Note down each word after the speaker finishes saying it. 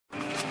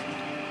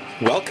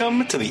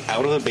Welcome to the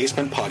Out of the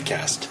Basement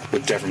podcast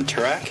with Devin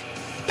Turak,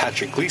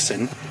 Patrick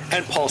Gleason,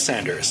 and Paul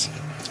Sanders.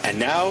 And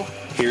now,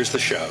 here's the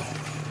show.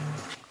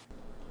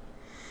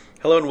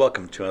 Hello and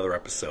welcome to another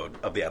episode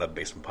of the Out of the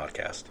Basement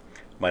podcast.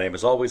 My name,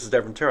 as always, is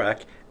Devin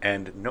Turak,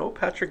 and no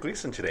Patrick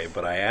Gleason today,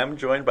 but I am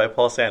joined by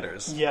Paul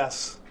Sanders.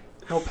 Yes,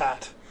 no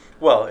Pat.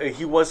 Well,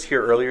 he was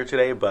here earlier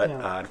today, but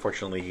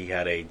unfortunately he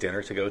had a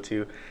dinner to go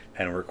to,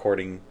 and we're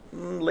recording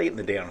late in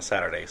the day on a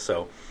Saturday,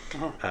 so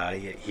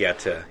he had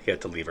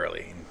to leave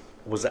early and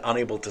was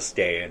unable to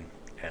stay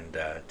and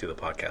do the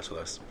podcast with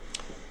us.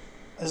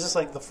 Is this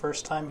like the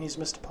first time he's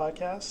missed a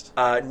podcast?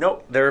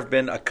 No, there have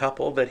been a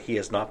couple that he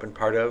has not been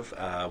part of.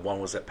 One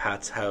was at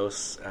Pat's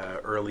house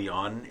early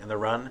on in the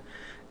run,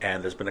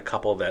 and there's been a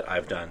couple that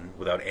I've done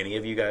without any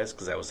of you guys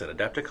because I was at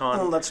Adepticon.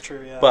 Oh, that's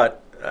true, yeah.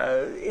 But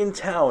in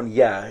town,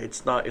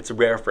 it's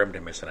rare for him to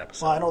miss an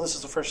episode. Well, I know this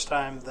is the first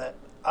time that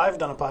I've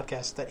done a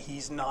podcast that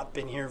he's not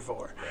been here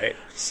for. Right.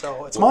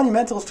 So it's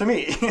monumental to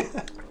me.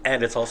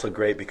 And it's also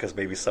great because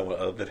maybe someone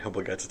other than him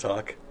will get to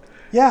talk.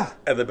 Yeah.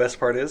 And the best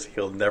part is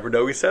he'll never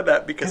know we said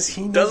that because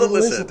he doesn't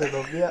listen to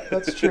them. Yeah,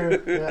 that's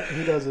true. Yeah,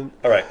 he doesn't.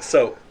 All right,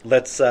 so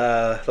let's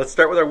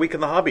start with our week in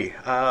the hobby.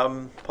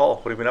 Paul,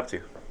 what have you been up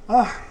to?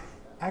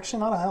 Actually,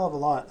 not a hell of a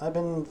lot. I've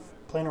been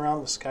playing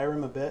around with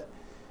Skyrim a bit,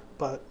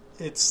 but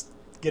it's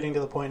getting to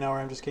the point now where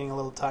I'm just getting a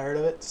little tired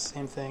of it.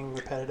 Same thing,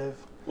 repetitive.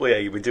 Well, yeah,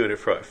 you've been doing it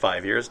for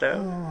 5 years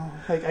now.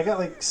 I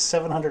got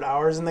 700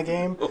 hours in the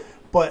game,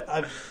 but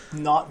I've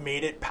not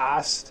made it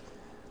past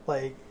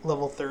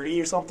level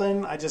 30 or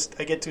something. I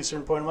get to a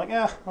certain point, I'm like,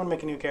 I want to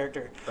make a new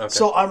character. Okay.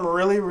 So I'm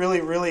really, really,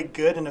 really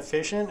good and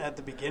efficient at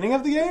the beginning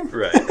of the game.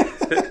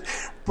 Right.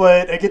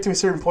 But I get to a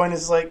certain point,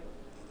 it's like,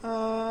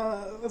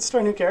 let's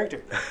start a new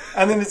character.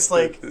 And then it's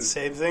like,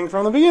 same thing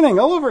from the beginning,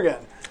 all over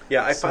again.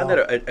 Yeah, I find that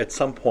at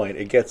some point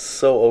it gets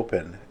so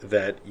open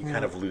that you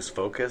kind of lose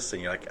focus and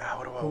you're like,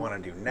 what do I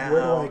want to do now?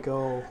 Where do I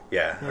go?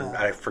 Yeah.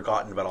 I've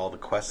forgotten about all the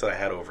quests that I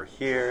had over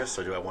here,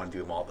 so do I want to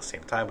do them all at the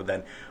same time? But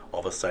then all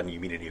of a sudden you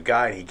meet a new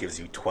guy and he gives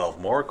you 12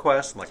 more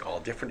quests in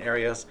all different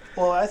areas.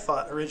 Well, I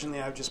thought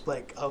originally I would just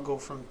I'll go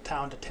from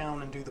town to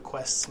town and do the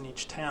quests in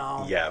each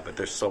town. Yeah, but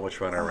there's so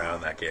much running around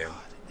in that game.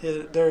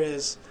 There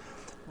is.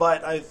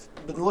 But I've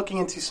been looking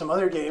into some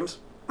other games,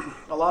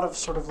 a lot of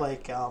sort of I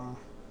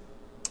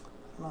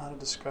don't know how to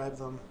describe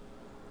them,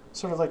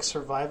 sort of like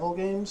survival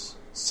games,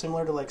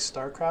 similar to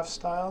StarCraft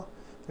style.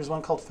 There's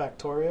one called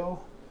Factorio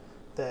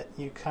that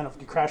you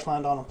crash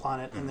land on a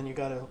planet and then you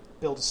got to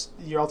build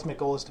your ultimate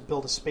goal is to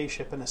build a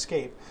spaceship and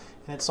escape,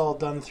 and it's all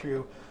done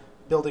through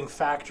building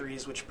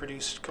factories which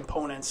produce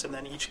components, and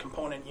then each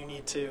component you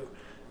need to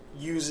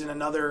use in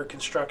another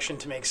construction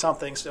to make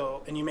something.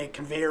 So, and you make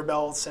conveyor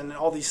belts, and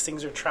all these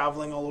things are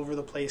traveling all over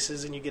the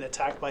places, and you get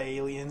attacked by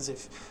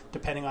aliens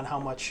depending on how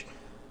much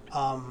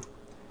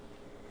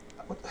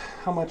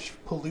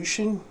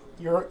pollution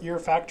your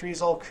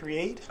factories all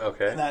create.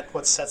 Okay. And that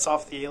what sets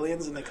off the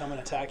aliens and they come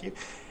and attack you.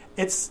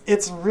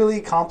 It's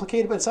really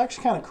complicated, but it's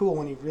actually kind of cool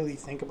when you really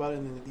think about it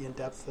and the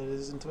in-depth that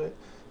is into it.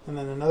 And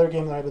then another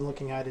game that I've been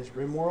looking at is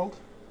RimWorld.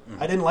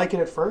 I didn't like it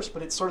at first,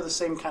 but it's sort of the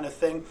same kind of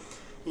thing.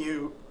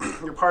 You're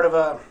part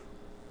of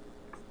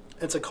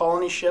it's a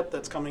colony ship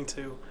that's coming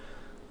to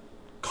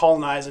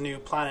colonize a new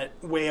planet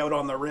way out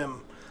on the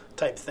rim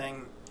type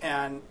thing,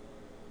 and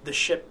the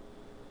ship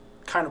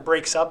kind of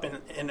breaks up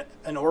in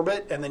an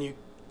orbit, and then you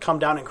come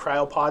down in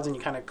cryopods and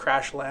you kind of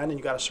crash land and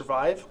you got to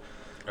survive.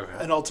 Okay.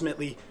 And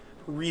ultimately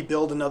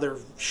rebuild another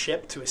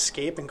ship to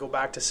escape and go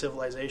back to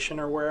civilization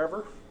or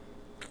wherever.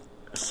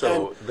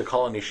 So the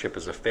colony ship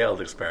is a failed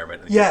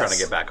experiment and you're trying to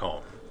get back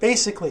home.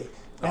 Basically.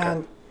 Okay.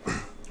 And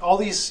all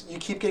these, you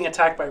keep getting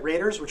attacked by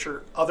raiders, which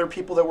are other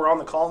people that were on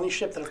the colony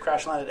ship that have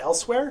crash landed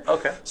elsewhere.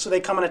 Okay. So they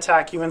come and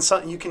attack you, and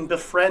you can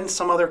befriend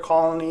some other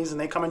colonies,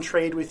 and they come and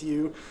trade with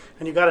you,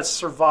 and you got to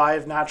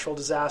survive natural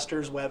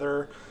disasters,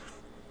 weather,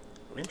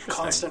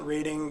 constant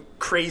raiding,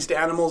 crazed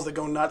animals that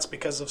go nuts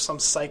because of some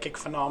psychic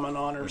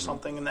phenomenon or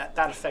something, and that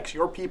affects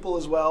your people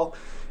as well.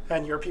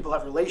 And your people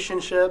have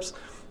relationships,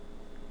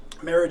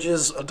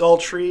 marriages,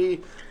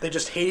 adultery. They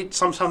just hate.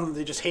 Sometimes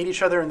they just hate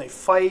each other and they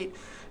fight.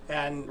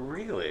 And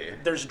really,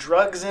 there's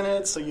drugs in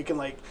it, so you can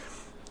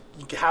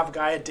have a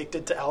guy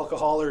addicted to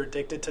alcohol or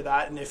addicted to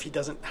that, and if he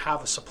doesn't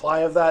have a supply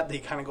of that, he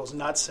kind of goes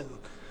nuts and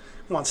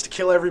wants to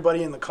kill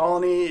everybody in the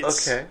colony.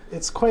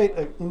 It's quite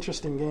an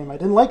interesting game. I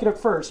didn't like it at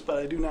first, but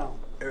I do now.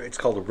 It's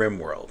called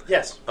RimWorld.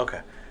 Yes.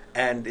 Okay.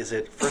 And is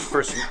it first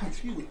person?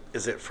 Excuse me.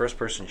 Is it first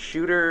person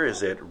shooter?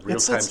 Is it real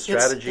time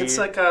strategy? It's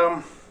like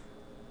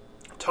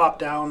top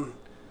down.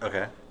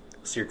 Okay.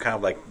 So you're kind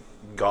of like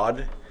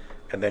God.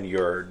 And then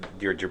you're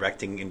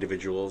directing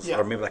individuals,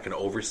 or maybe like an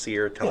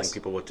overseer telling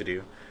people what to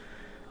do.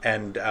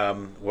 And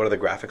what are the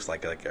graphics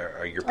like?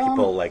 Are your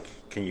people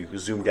can you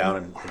zoom down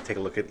and take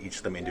a look at each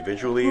of them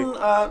individually?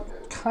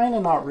 Kind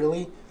of not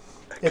really.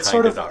 It's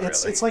sort of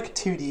it's like a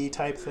 2D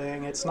type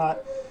thing. It's not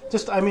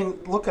just. I mean,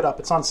 look it up.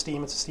 It's on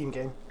Steam. It's a Steam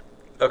game.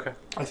 Okay.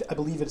 I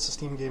believe it's a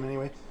Steam game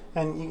anyway.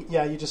 And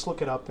you just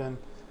look it up and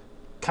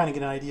kind of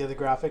get an idea of the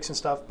graphics and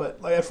stuff.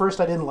 But at first,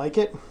 I didn't like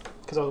it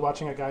because I was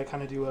watching a guy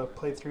kind of do a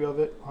playthrough of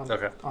it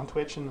on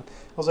Twitch, and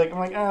I'm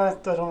like, I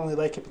don't really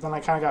like it. But then I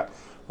kind of got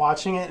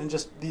watching it, and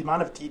just the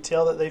amount of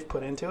detail that they've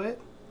put into it,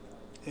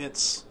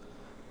 it's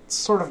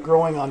sort of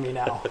growing on me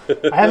now.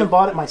 I haven't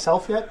bought it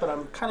myself yet, but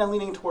I'm kind of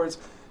leaning towards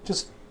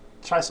just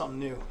try something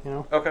new, you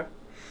know? Okay.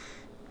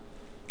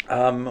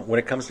 When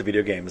it comes to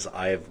video games,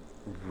 I've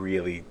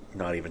really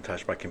not even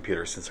touched my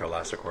computer since our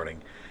last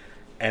recording.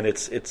 And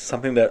it's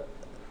something that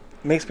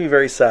makes me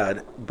very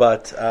sad,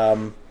 but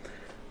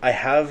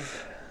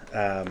I've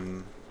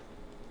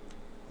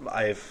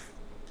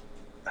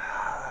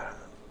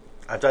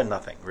done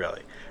nothing,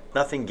 really.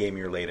 Nothing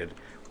gaming related,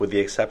 with the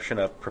exception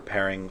of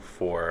preparing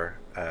for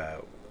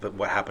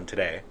what happened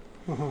today,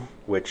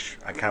 which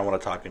I kind of want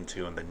to talk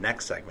into in the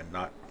next segment,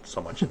 not so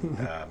much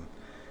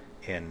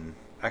in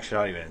actually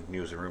not even in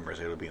news and rumors.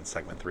 It'll be in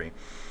segment 3.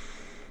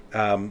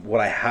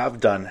 What I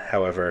have done,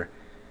 however,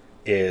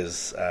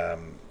 is I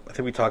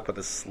think we talked about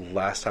this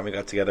last time we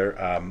got together.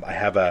 I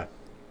have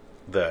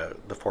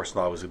the Force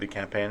Law Wazubi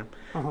campaign.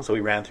 So we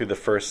ran through the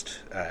first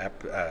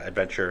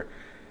adventure,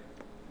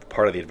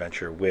 part of the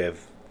adventure,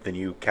 with the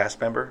new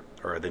cast member,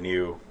 or the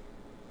new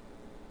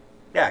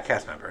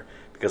cast member,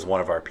 because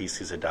one of our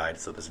PCs had died,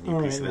 so there's a new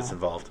PC that's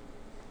involved.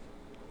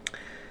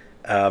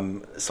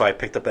 So I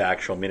picked up the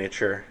actual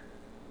miniature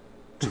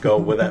to go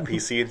with that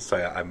PC, so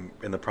I'm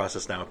in the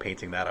process now of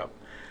painting that up.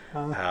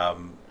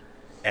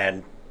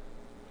 And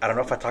I don't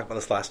know if I talked about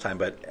this last time,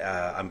 but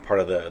I'm part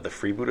of the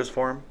Freebooters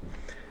Forum,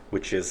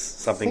 which is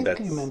something that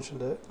you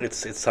mentioned it.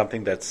 It's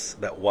something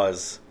that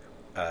was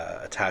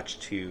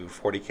attached to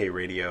 40K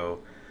Radio.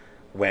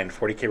 When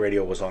 40K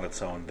Radio was on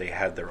its own, they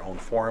had their own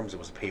forums. It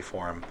was a pay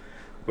forum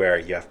where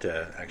you have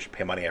to actually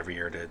pay money every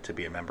year to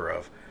be a member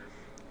of,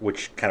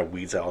 which kind of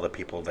weeds out all the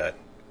people that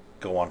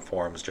go on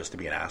forums just to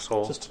be an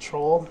asshole. Just to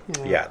troll?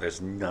 Yeah, there's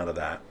none of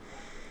that.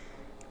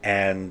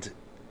 And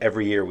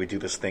every year we do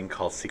this thing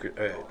called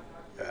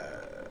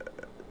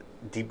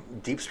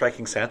Deep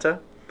Striking Santa.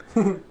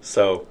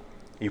 So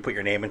you put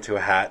your name into a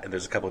hat, and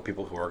there's a couple of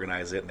people who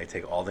organize it, and they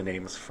take all the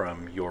names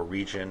from your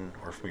region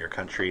or from your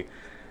country,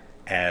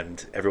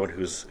 and everyone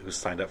who's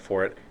signed up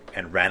for it,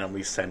 and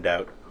randomly send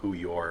out who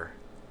your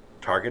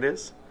target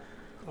is,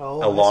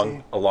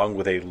 along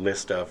with a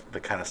list of the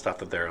kind of stuff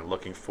that they're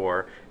looking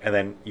for, and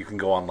then you can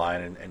go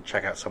online and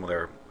check out some of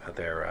their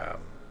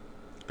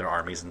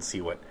armies and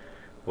see what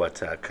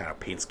kind of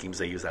paint schemes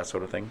they use, that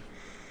sort of thing.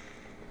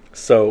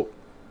 So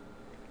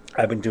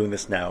I've been doing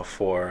this now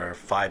for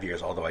 5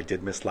 years, although I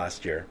did miss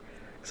last year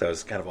because I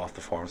was kind of off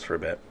the forums for a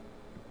bit.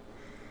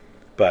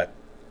 But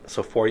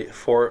so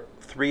for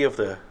 3 of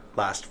the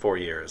last 4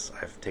 years,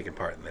 I've taken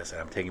part in this,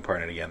 and I'm taking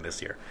part in it again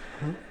this year.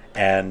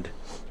 And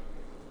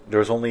there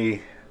was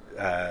only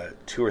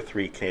 2 or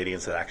 3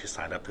 Canadians that actually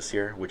signed up this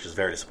year, which is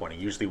very disappointing.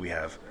 Usually we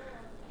have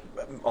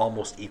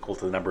almost equal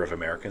to the number of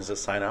Americans that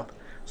sign up.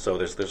 So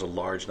there's a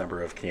large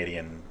number of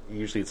Canadian,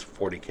 usually it's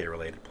 40K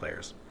related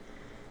players.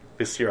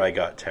 This year I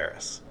got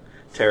Terrace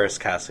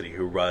Cassidy,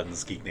 who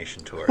runs Geek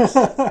Nation Tours.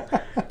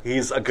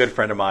 He's a good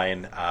friend of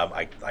mine.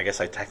 I guess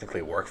I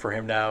technically work for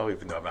him now,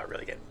 even though I'm not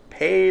really getting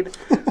paid.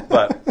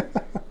 But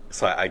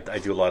so I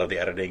do a lot of the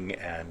editing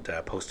and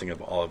posting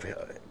of all of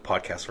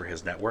podcasts for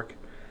his network.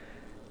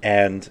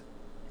 And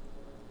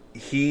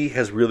he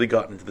has really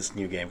gotten into this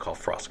new game called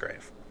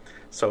Frostgrave.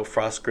 So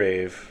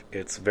Frostgrave,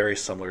 it's very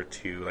similar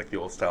to like the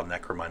old style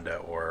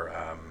Necromunda, or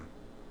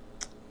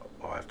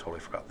I've totally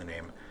forgotten the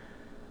name.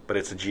 But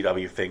it's a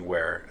GW thing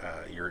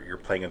where you're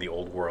playing in the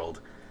old world,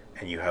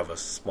 and you have a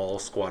small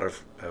squad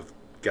of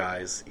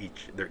guys.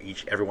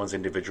 Everyone's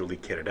individually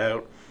kitted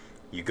out.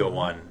 You go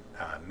on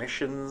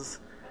missions,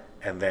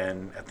 and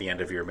then at the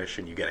end of your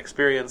mission, you get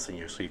experience,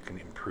 and so you can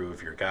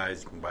improve your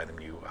guys. You can buy them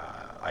new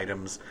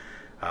items,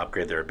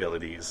 upgrade their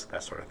abilities,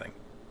 that sort of thing.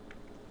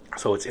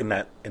 So it's in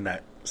that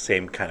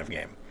same kind of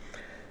game.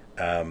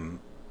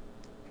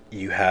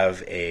 You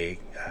have a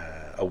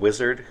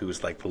wizard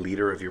who's like the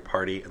leader of your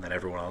party, and then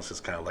everyone else is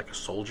kind of like a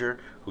soldier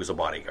who's a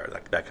bodyguard,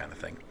 like that kind of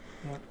thing.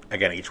 Yeah.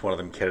 Again, each one of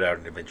them kitted out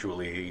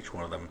individually, each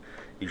one of them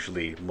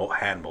usually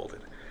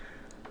hand-molded.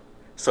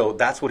 So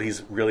that's what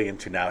he's really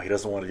into now. He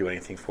doesn't want to do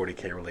anything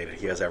 40K related.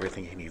 He has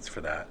everything he needs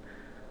for that.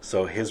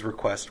 So his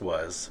request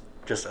was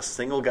just a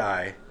single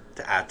guy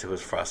to add to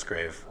his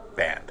Frostgrave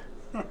band.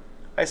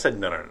 I said,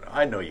 no.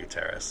 I know you,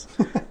 Terrace.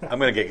 I'm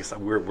going to get you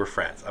something. We're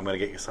friends. I'm going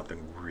to get you something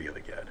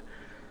really good.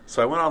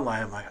 So I went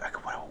online. I'm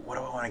like, what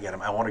do I want to get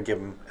him? I want to give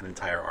him an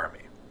entire army.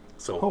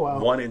 So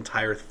one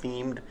entire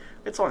themed.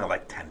 It's only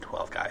like 10,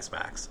 12 guys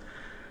max.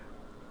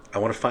 I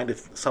want to find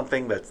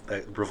something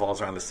that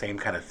revolves around the same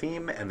kind of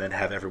theme, and then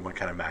have everyone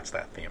kind of match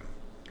that theme.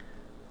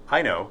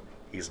 I know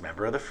he's a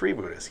member of the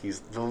Freebooters. He's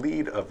the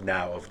lead of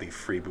the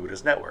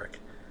Freebooters network,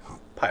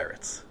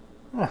 Pirates.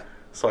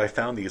 So I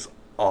found these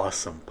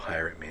awesome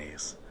pirate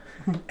minis,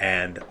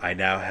 and I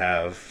now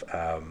have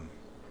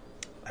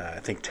I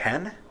think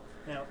 10.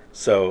 Yeah.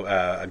 So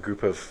a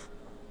group of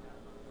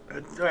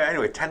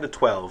 10 to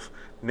 12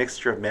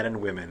 mixture of men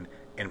and women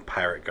in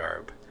pirate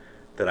garb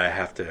that I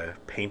have to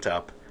paint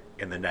up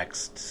in the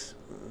next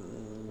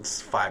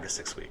 5 to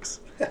 6 weeks.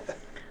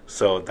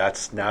 So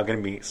that's now going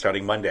to be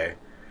starting Monday.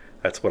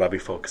 That's what I'll be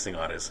focusing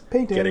on is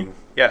painting.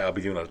 I'll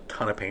be doing a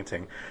ton of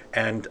painting.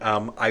 And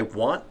I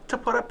want to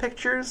put up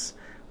pictures,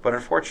 but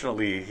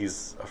unfortunately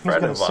he's a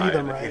friend of mine. See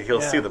them, right?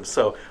 He'll see them.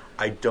 So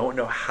I don't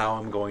know how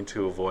I'm going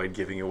to avoid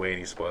giving away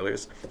any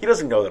spoilers. He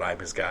doesn't know that I'm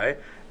his guy,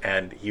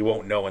 and he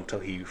won't know until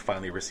he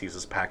finally receives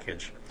his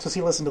package. Does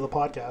he listen to the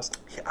podcast?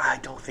 Yeah, I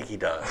don't think he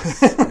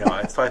does.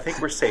 No, so I think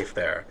we're safe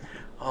there.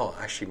 Oh,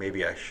 actually,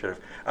 maybe I should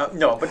have.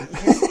 No, but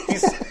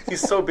he's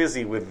so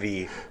busy with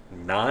the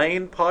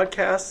 9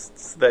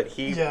 podcasts that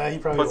he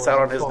puts out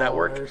on his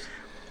network.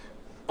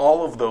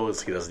 All of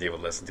those he doesn't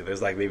even listen to.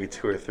 There's like maybe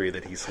 2 or 3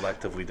 that he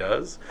selectively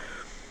does.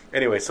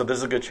 Anyway, so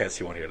there's a good chance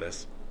he won't hear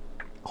this.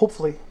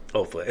 Hopefully.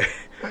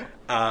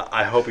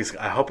 I hope it's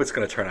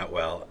going to turn out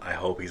well. I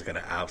hope he's going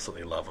to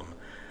absolutely love them.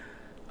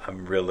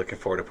 I'm really looking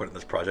forward to putting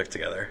this project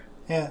together.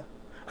 Yeah.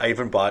 I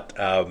even bought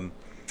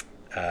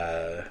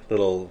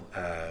little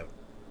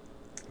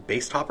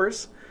base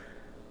toppers,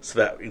 so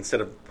that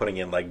instead of putting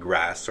in like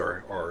grass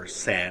or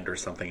sand or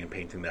something and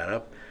painting that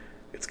up,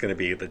 it's going to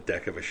be the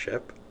deck of a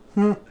ship.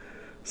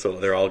 So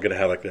they're all going to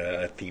have like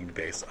a themed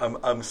base.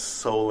 I'm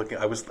so looking.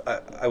 I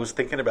was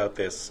thinking about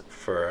this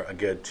for a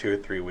good 2 or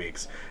 3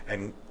 weeks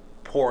and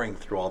pouring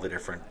through all the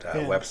different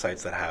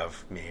websites that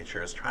have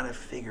miniatures, trying to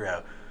figure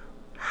out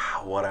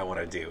what I want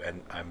to do,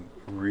 and I'm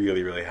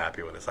really, really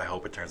happy with this. I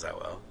hope it turns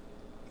out well.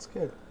 It's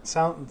good.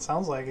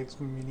 Sounds like it's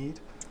going to be neat.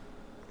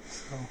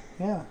 So,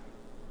 yeah.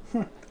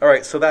 All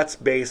right, so that's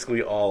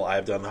basically all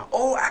I've done.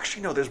 Oh,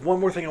 actually, no, there's one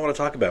more thing I want to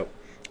talk about.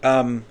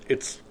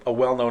 It's a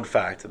well-known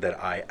fact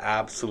that I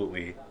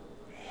absolutely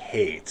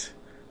hate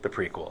the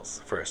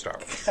prequels for Star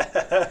Wars.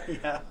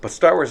 Yeah. But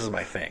Star Wars is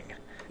my thing.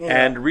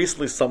 Yeah. And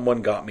recently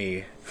someone got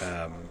me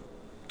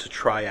to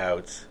try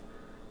out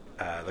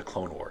the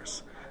Clone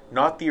Wars.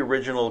 Not the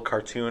original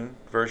cartoon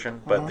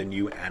version, but the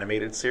new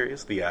animated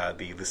series, the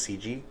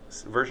CG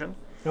version.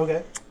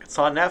 Okay. It's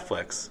on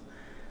Netflix.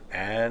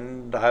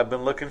 And I've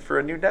been looking for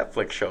a new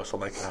Netflix show, so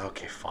I'm like,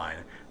 okay, fine.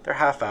 They're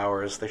half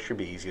hours. They should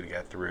be easy to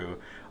get through.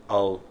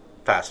 I'll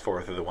fast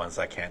forward through the ones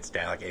I can't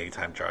stand, like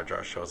anytime Jar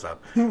Jar shows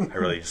up. I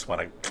really just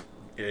want to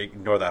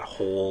ignore that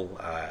whole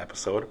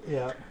episode.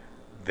 Yeah.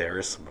 There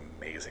is some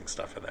amazing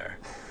stuff in there.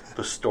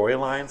 The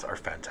storylines are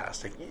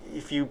fantastic.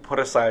 If you put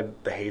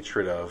aside the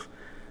hatred of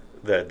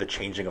the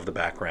changing of the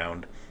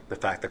background, the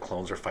fact that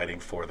clones are fighting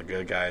for the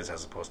good guys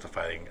as opposed to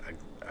fighting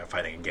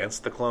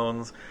against the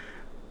clones,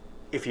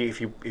 if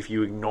you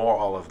ignore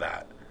all of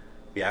that,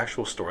 the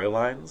actual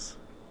storylines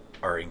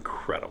are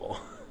incredible.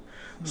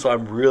 So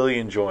I'm really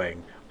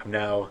enjoying. I'm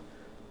now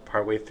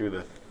partway through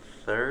the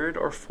 3rd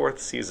or 4th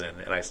season,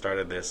 and I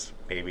started this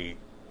maybe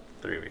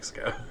 3 weeks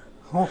ago.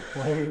 Oh,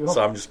 well, there you go.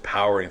 So I'm just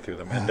powering through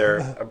them, and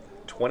they're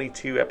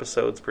 22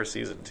 episodes per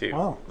season too.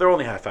 Wow. They're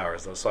only half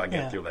hours though, so I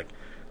get through like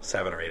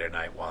 7 or 8 at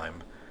night while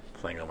I'm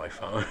playing on my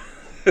phone.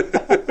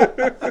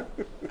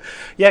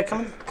 Yeah,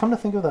 come to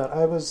think of that,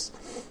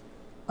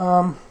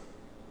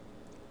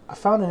 I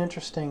found an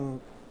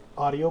interesting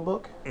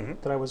audiobook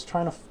that I was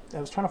trying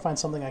to find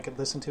something I could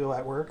listen to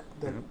at work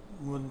that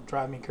wouldn't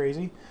drive me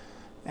crazy,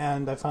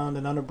 and I found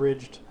an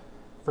unabridged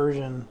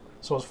version.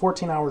 So it was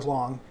 14 hours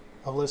long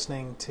of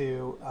listening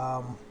to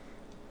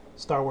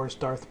Star Wars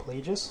Darth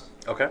Plagueis.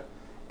 Okay.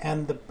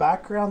 And the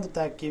background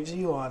that gives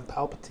you on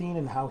Palpatine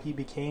and how he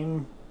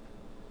became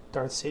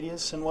Darth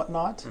Sidious and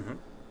whatnot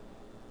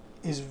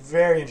is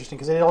very interesting,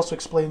 because it also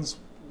explains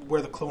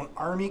where the clone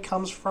army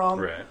comes from,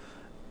 Right.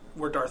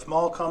 where Darth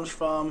Maul comes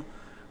from,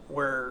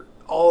 where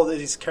all of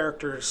these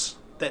characters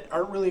that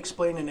aren't really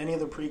explained in any of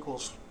the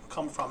prequels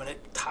come from, and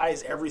it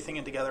ties everything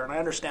in together, and I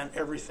understand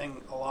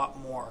everything a lot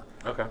more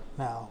Okay.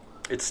 now.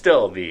 It's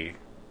still the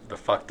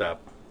fucked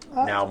up,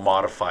 now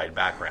modified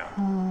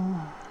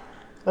background.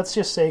 Let's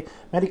just say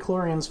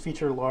midichlorians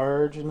feature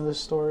large into this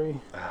story.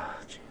 Ah,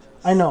 Jesus.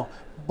 I know,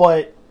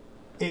 but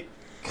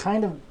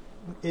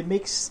it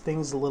makes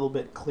things a little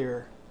bit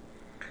clearer.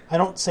 I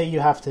don't say you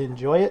have to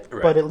enjoy it,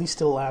 but at least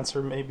it'll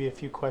answer maybe a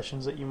few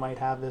questions that you might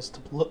have as to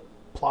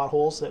plot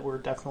holes that were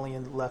definitely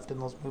left in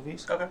those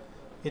movies. Okay.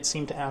 It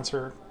seemed to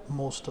answer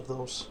most of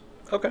those.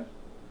 Okay.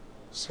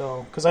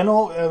 So, because I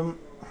know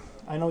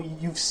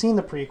you've seen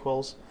the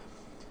prequels.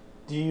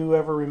 Do you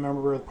ever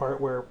remember the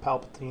part where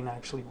Palpatine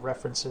actually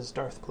references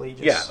Darth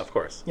Plagueis? Yeah, of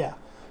course. Yeah.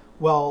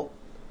 Well,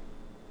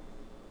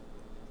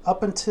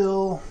 up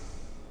until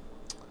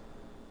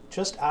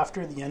just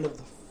after the end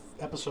of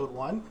episode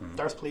 1,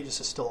 Darth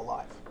Plagueis is still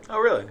alive. Oh,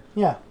 really?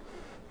 Yeah.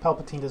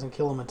 Palpatine doesn't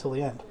kill him until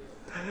the end.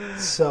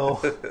 So,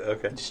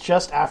 okay. It's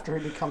just after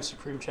he becomes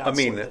Supreme Chancellor. I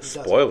mean,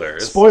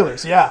 spoilers.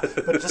 Spoilers, yeah.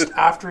 But just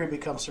after he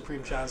becomes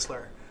Supreme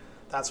Chancellor,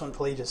 that's when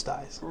Plagueis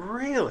dies.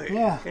 Really?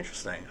 Yeah.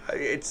 Interesting.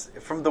 It's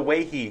from the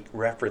way he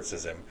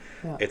references him,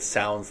 Yeah. It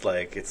sounds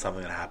like it's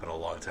something that happened a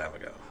long time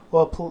ago.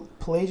 Well,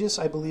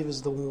 Plagueis, I believe,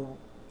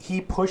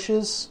 he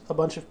pushes a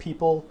bunch of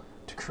people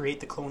to create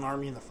the clone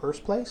army in the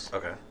first place.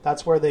 Okay.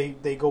 That's where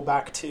they go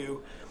back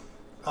to...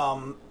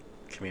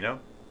 Kamino?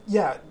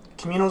 Yeah,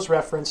 Kamino's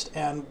referenced,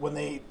 and when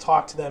they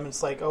talk to them,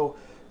 it's like, oh,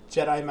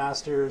 Jedi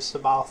Master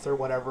Sabath or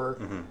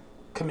whatever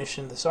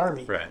commission this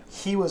army. Right.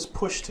 He was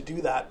pushed to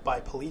do that by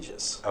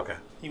Pelagius. Okay.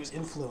 He was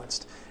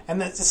influenced.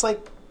 And it's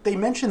like, they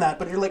mention that,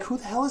 but you're like, who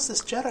the hell is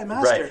this Jedi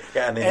Master? Right.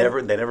 Yeah, and they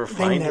never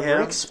find him. They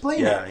never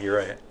explain it. Yeah, you're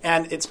right.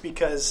 And it's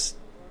because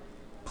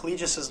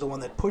Pelagius is the one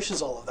that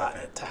pushes all of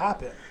that to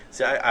happen.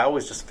 See, I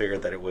always just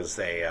figured that it was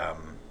a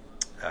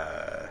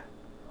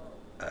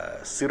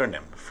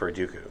pseudonym for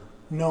Dooku.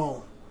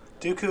 No.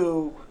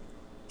 Dooku,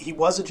 he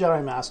was a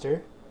Jedi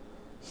Master.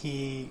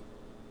 He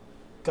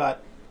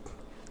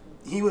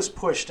was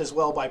pushed as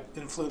well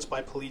influenced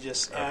by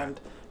Pelagius and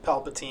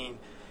Palpatine,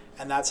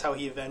 and that's how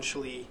he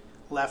eventually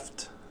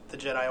left the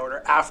Jedi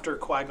Order after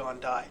Qui-Gon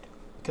died,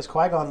 because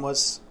Qui-Gon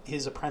was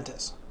his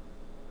apprentice.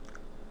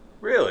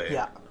 Really?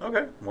 Yeah.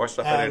 Okay. More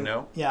stuff I didn't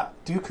know. Yeah,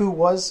 Dooku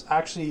was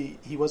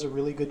he was a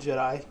really good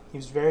Jedi. He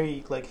was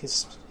very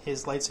his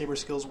lightsaber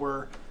skills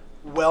were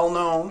well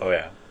known. Oh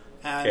yeah.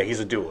 And yeah, he's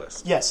a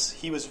duelist. Yes,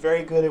 he was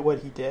very good at what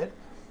he did,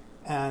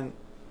 and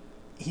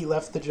he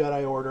left the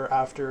Jedi Order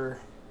after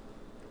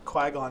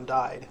Qui-Gon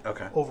died.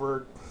 Okay.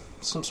 Over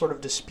some sort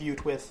of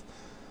dispute with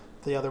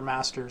the other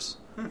masters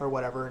or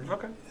whatever.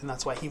 And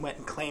that's why he went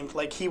and claimed,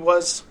 he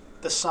was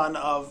the son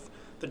of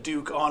the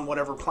Duke on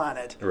whatever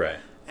planet. Right.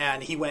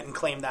 And he went and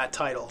claimed that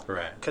title.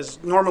 Right.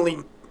 Because normally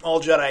all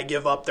Jedi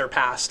give up their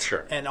past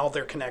sure. and all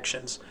their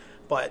connections.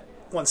 But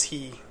once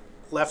he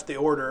left the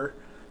Order,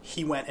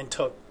 he went and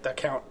took the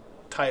Count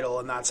title,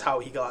 and that's how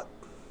he got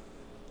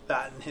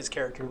that, and his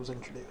character was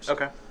introduced.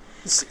 Okay.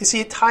 See,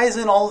 it ties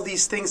in all of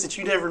these things that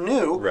you never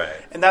knew, right?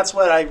 And that's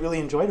what I really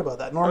enjoyed about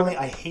that. Normally,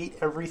 I hate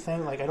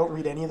everything. I don't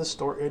read any of the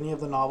story, any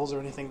of the novels, or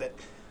anything that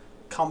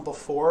come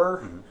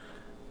before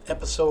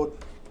episode,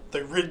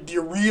 the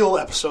real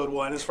episode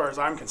 1, as far as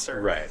I'm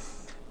concerned. Right.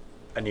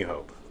 A New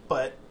Hope.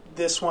 But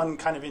this one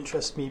kind of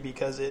interests me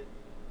because it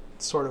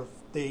sort of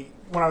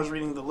when I was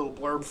reading the little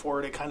blurb for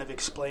it, it kind of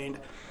explained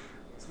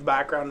the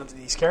background of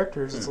these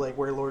characters. It's like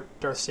where Lord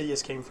Darth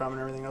Sidious came from and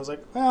everything. I was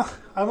like, well,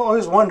 I've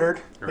always wondered.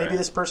 Maybe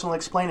this person will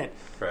explain it.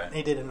 Right. And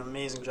he did an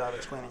amazing job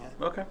explaining it.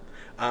 Okay.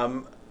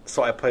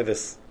 So I play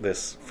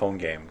this phone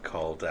game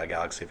called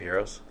Galaxy of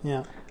Heroes.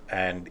 Yeah.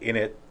 And in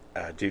it,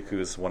 Dooku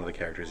is one of the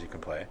characters you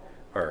can play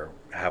or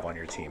have on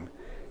your team.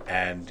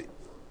 And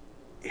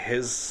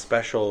his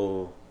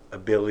special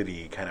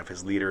ability, kind of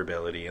his leader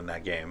ability in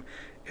that game,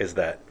 is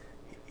that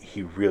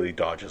he really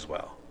dodges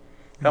well.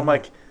 And I'm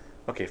like,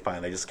 okay,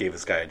 fine, they just gave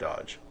this guy a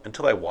dodge.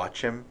 Until I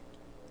watch him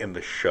in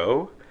the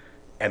show,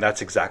 and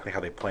that's exactly how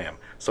they play him.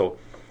 So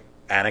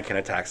Anakin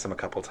attacks him a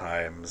couple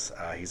times.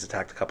 He's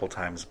attacked a couple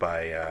times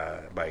by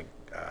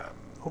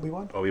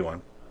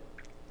Obi-Wan.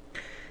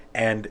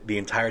 And the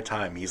entire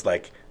time, he's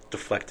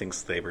deflecting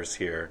sabers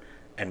here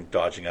and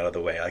dodging out of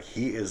the way.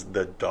 He is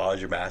the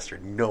dodge master.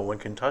 No one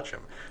can touch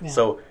him. Yeah.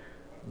 So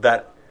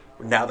that,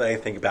 now that I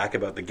think back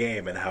about the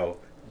game and how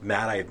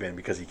mad I had been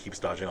because he keeps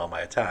dodging all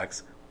my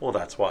attacks, well,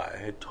 that's why.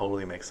 It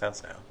totally makes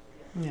sense now.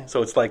 Yeah.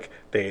 So it's like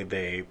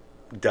they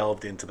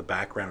delved into the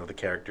background of the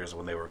characters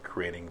when they were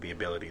creating the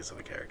abilities of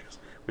the characters,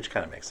 which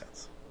kind of makes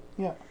sense.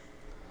 Yeah.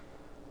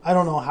 I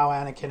don't know how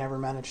Anakin ever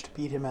managed to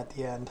beat him at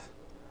the end.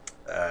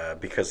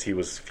 Because he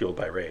was fueled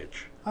by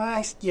rage.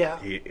 Yeah.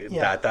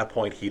 At that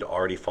point, he'd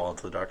already fallen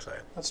to the dark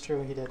side. That's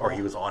true, he did. Or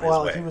he was on his way.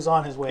 Well, he was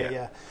on his way,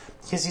 yeah.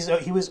 Because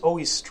he was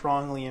always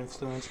strongly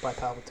influenced by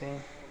Palpatine.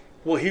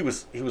 Well, he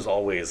was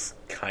always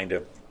kind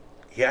of...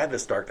 He had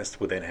this darkness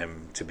within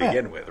him to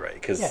begin with, right?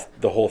 Because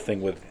the whole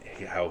thing with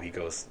how he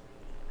goes...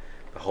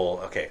 The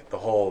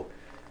whole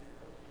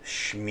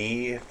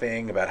Shmi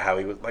thing about how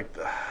he was...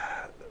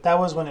 That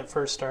was when it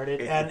first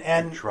started.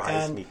 It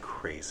drives me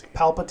crazy.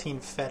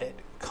 Palpatine fed it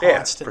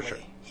constantly. Yeah, for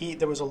sure.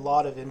 There was a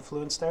lot of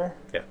influence there.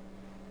 Yeah.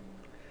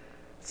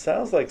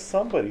 Sounds like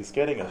somebody's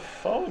getting a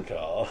phone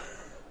call.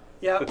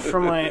 Yeah,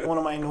 from one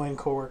of my annoying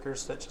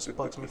coworkers that just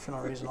bugs me for no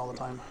reason all the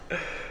time.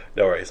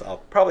 No worries. I'll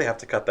probably have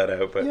to cut that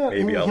out, but maybe I'll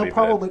leave it in. He'll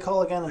probably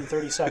call again in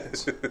 30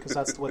 seconds, because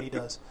that's what he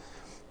does.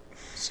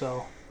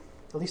 So,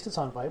 at least it's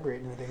on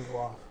vibrate and it didn't go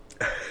off.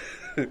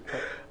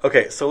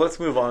 Okay, so let's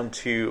move on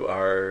to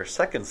our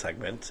second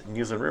segment,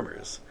 News and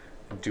Rumors.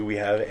 Do we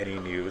have any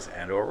news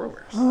and or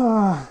rumors?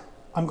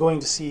 I'm going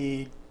to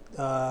see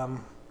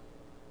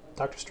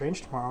Doctor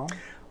Strange tomorrow.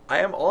 I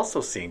am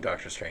also seeing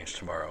Doctor Strange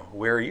tomorrow.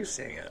 Where are you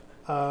seeing it?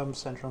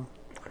 Centrum.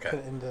 Okay.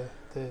 In the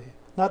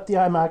not the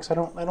IMAX.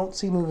 I don't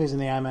see movies in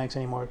the IMAX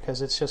anymore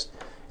because it's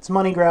a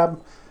money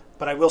grab.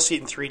 But I will see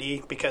it in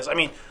 3D because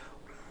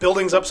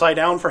buildings upside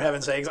down, for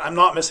heaven's sakes. I'm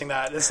not missing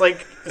that. It's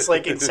like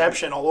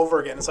Inception all over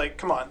again. It's like,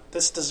 come on,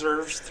 this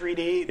deserves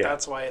 3D. Yeah.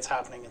 That's why it's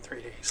happening in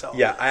 3D. So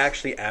yeah, I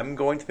actually am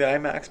going to the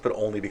IMAX, but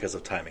only because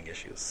of timing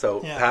issues.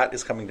 So Pat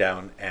is coming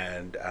down,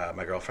 and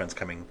my girlfriend's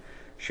coming.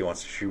 She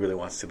really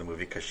wants to see the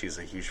movie because she's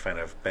a huge fan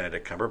of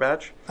Benedict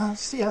Cumberbatch.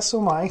 Yeah,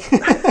 so am I.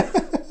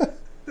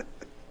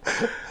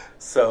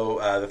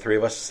 So the three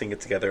of us are seeing it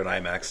together in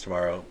IMAX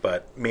tomorrow,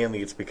 but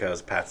mainly it's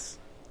because Pat's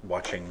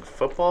watching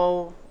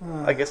football,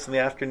 I guess, in the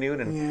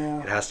afternoon, and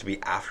Yeah. it has to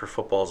be after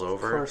football's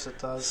over. Of course it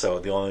does. So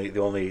the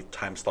only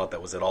time slot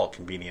that was at all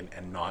convenient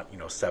and not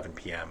 7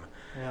 p.m.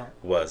 Yeah.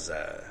 was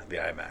the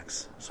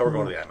IMAX. So we're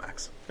going to the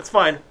IMAX. It's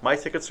fine. My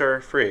tickets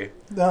are free.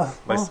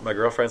 My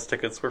girlfriend's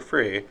tickets were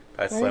free.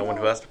 That's the only one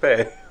who has to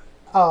pay.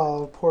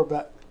 Oh,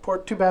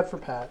 too bad for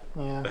Pat.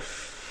 Yeah.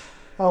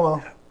 Oh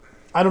well.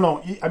 I don't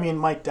know. I mean,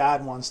 my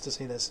dad wants to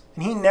see this,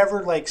 and he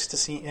never likes to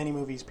see any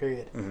movies.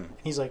 Period. Mm-hmm. And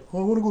he's like,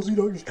 "Oh, I want to go see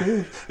Doctor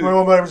Strange." My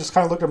mom and I just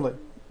kind of looked at him like,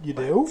 "You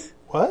do?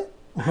 What?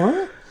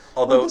 Huh?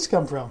 Although, where did this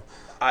come from?"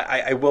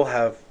 I will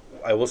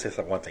say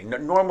one thing.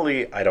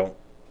 Normally, I don't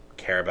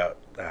care about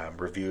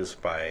reviews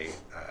by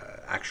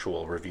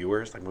actual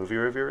reviewers, like movie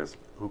reviewers.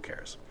 Who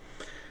cares?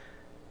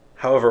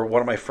 However,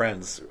 one of my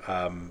friends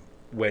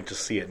went to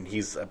see it, and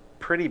he's a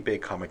pretty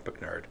big comic book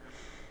nerd,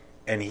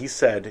 and he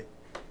said,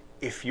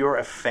 if you're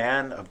a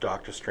fan of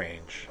Doctor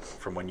Strange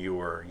from when you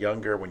were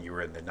younger, when you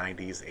were in the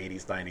 90s,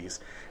 80s, 90s,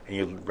 and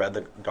you read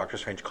the Doctor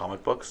Strange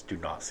comic books, do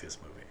not see this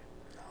movie.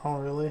 Oh,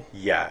 really?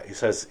 Yeah, he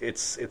says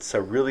it's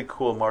a really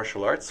cool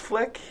martial arts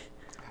flick,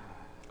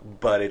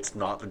 but it's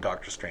not the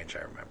Doctor Strange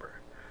I remember.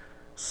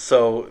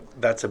 So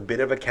that's a bit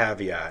of a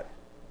caveat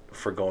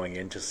for going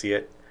in to see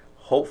it.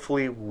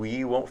 Hopefully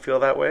we won't feel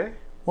that way.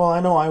 Well,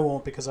 I know I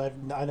won't because I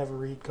never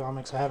read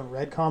comics. I haven't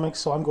read comics,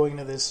 so I'm going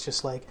into this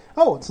just like,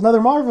 oh, it's another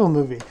Marvel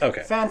movie.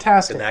 Okay,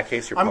 fantastic. In that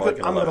case, you're probably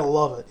I'm going to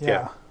love it.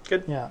 Yeah,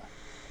 good. Yeah,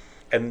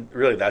 and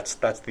really, that's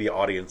the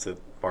audience that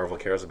Marvel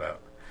cares about.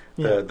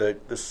 Yeah.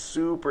 The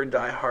super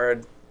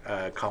diehard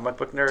comic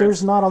book nerds.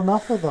 There's not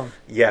enough of them.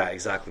 Yeah,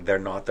 exactly. They're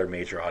not their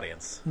major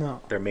audience.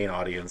 No, their main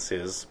audience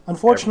is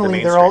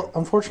unfortunately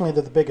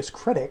they're the biggest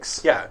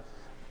critics. Yeah,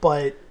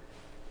 but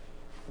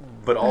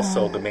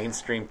also the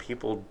mainstream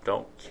people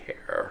don't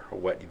care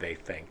what they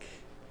think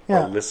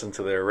or listen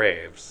to their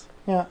raves.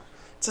 Yeah,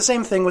 it's the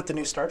same thing with the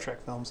new Star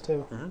Trek films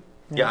too.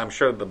 Mm-hmm. Yeah, I'm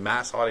sure the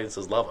mass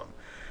audiences love them.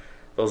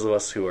 Those of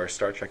us who are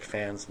Star Trek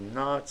fans,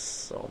 not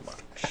so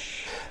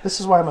much. This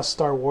is why I'm a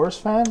Star Wars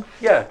fan.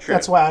 Yeah, true.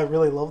 That's why I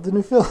really love the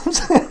new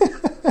films.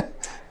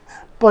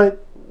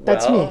 But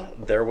that's me.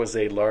 There was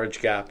a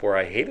large gap where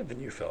I hated the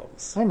new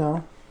films. I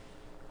know.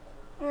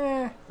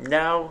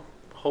 Now,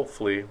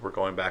 hopefully, we're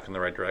going back in the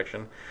right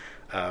direction.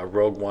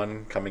 Rogue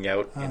One coming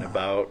out in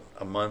about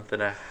a month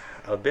and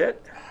a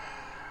bit.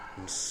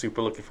 I'm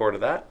super looking forward to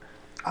that.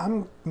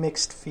 I'm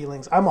mixed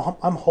feelings. I'm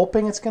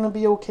hoping it's going to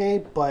be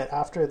okay, but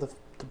after the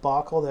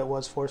debacle that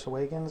was Force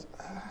Awakens,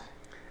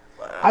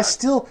 I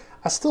still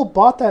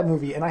bought that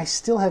movie and I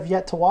still have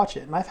yet to watch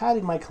it, and I've had it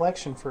in my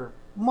collection for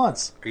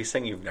months. Are you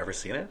saying you've never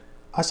seen it?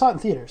 I saw it in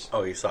theaters.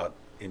 Oh, you saw it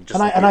in just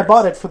and I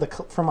bought it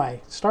for my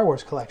Star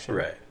Wars collection.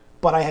 Right.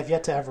 But I have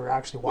yet to ever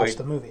actually watch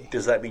the movie.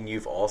 Does that mean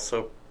you've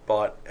also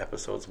bought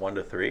episodes 1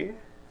 to 3?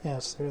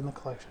 Yes, they're in the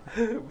collection.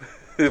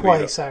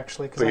 Twice,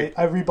 actually, because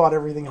I rebought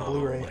everything in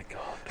Blu-ray. Oh, my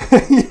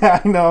God.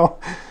 Yeah, I know.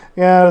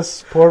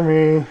 Yes, poor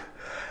me.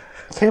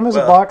 It came as a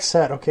box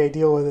set. Okay,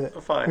 deal with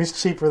it. Fine. It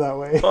was cheaper that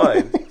way.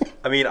 Fine.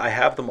 I mean, I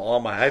have them all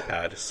on my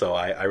iPad, so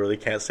I really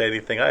can't say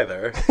anything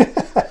either.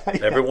 Yeah.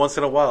 Every once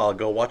in a while, I'll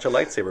go watch a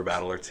lightsaber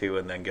battle or two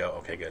and then go,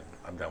 okay, good.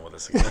 I'm done with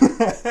this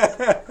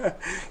again.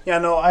 Yeah,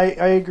 no, I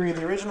agree.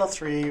 The original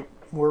 3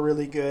 were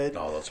really good.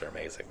 Oh, those are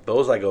amazing.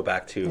 Those I go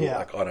back to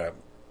like on a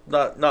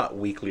not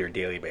weekly or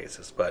daily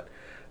basis, but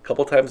a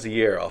couple times a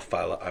year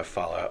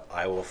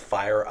I will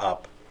fire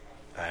up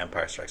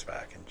Empire Strikes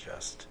Back and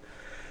just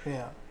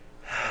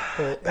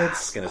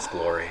bask in its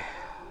glory.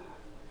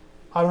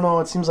 I don't know,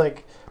 it seems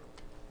like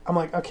I'm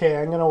like, okay,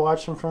 I'm gonna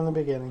watch them from the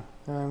beginning,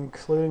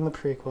 including the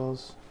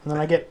prequels, and then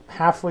I get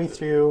halfway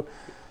through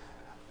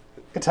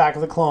Attack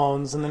of the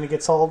Clones, and then it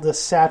gets all this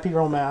sappy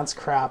romance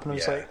crap, and I'm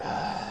just like,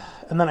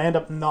 and then I end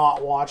up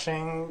not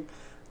watching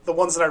the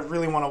ones that I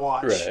really want to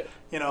watch, right.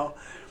 You know.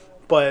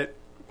 But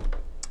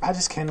I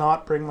just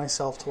cannot bring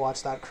myself to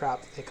watch that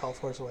crap that they call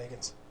Force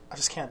Awakens. I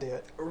just can't do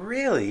it.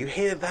 Really? You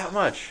hate it that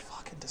much? I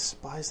fucking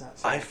despise that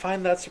film. I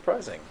find that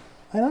surprising.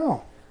 I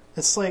know.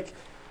 It's like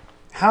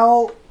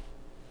how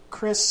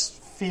Chris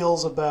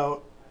feels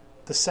about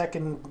the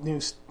second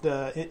new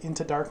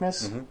Into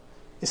Darkness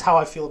is how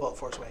I feel about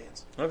Force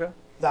Awakens. Okay.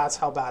 That's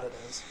how bad it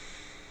is.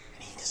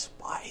 And he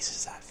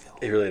despises that film.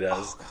 It really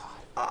does. Oh,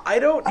 God. I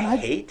don't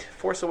hate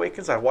Force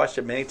Awakens. I've watched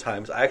it many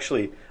times.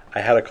 I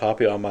had a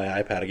copy on my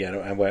iPad again,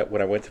 and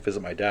when I went to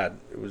visit my dad,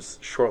 it was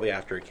shortly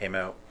after it came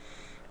out,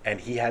 and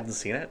he hadn't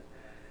seen it.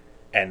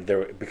 And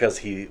because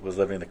he was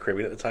living in the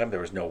Caribbean at the time, there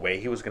was no way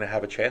he was going to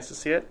have a chance to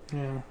see it.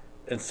 Yeah.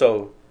 And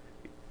so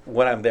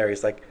when I'm there,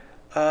 he's like,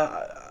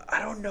 I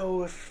don't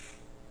know if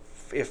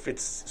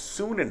it's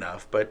soon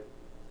enough, but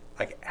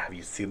like, have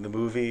you seen the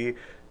movie?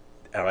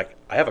 And I'm like,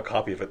 I have a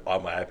copy of it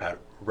on my iPad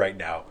right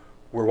now.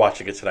 We're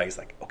watching it tonight. He's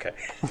like, okay.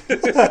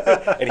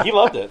 And he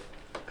loved it.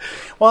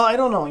 Well, I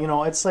don't know. You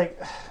know, it's like,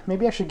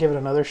 maybe I should give it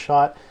another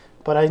shot,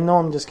 but I know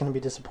I'm just going to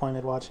be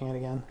disappointed watching it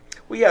again.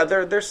 Well, yeah,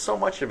 there's so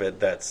much of it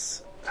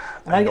that's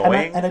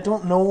annoying. And I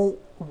don't know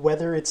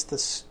whether it's the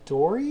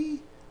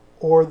story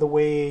or the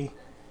way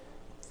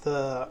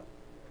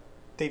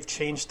they've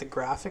changed the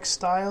graphic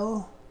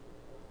style.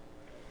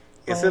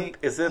 Is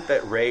it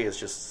that Rey is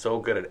just so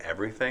good at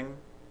everything?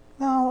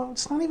 No,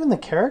 it's not even the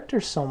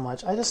character so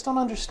much. I just don't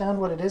understand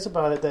what it is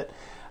about it that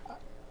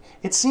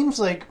it seems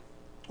like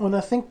when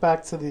I think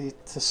back to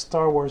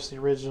Star Wars the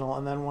original,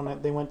 and then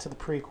when they went to the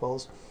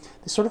prequels,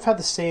 they sort of had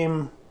the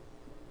same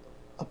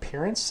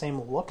appearance,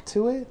 same look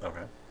to it.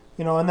 Okay.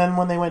 And then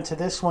when they went to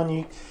this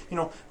one,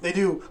 they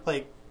do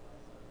like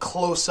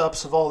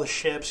close-ups of all the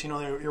ships.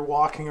 You're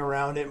walking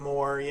around it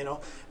more.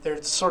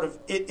 They're sort of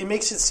it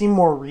makes it seem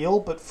more real,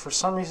 but for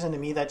some reason to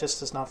me that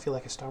just does not feel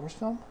like a Star Wars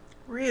film.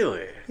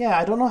 Really? Yeah,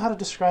 I don't know how to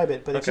describe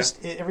it, but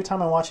Okay. every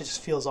time I watch it,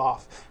 just feels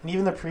off. And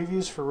even the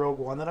previews for Rogue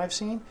One that I've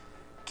seen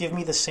give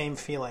me the same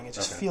feeling. It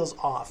just feels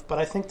off. But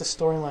I think the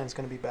storyline is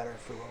going to be better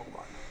for Rogue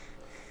One.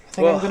 I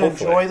think I'm going to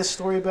enjoy the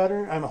story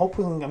better. I'm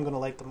hoping I'm going to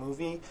like the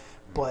movie,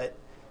 but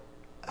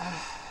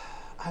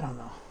I don't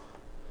know.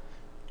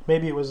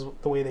 Maybe it was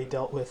the way they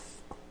dealt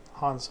with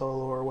Han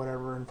Solo or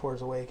whatever in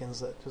Force Awakens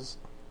that just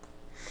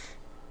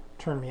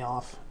turned me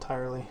off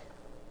entirely.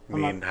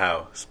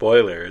 How?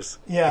 Spoilers.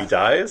 Yeah. He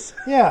dies?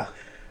 Yeah.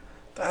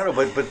 I don't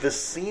know, but this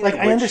scene... Like,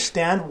 I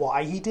understand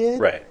why he did.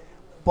 Right.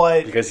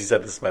 But... Because he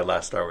said, this is my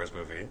last Star Wars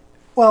movie.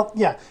 Well,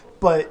 yeah.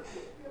 But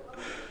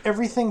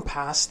everything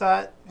past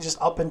that,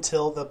 just up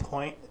until the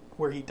point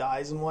where he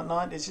dies and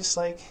whatnot, it's just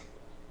like...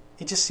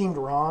 It just seemed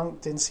wrong.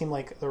 Didn't seem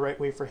like the right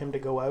way for him to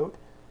go out.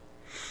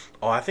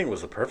 Oh, I think it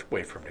was the perfect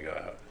way for him to go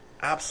out.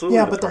 Absolutely.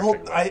 Yeah, but the whole...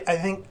 I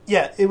think...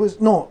 Yeah, it was...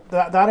 No,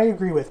 that I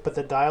agree with. But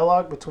the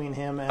dialogue between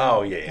him and...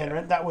 And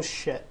Ren, that was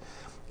shit.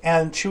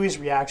 And Chewie's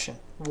reaction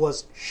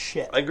was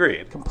shit.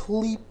 Agreed.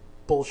 Complete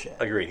bullshit.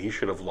 Agreed. He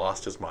should have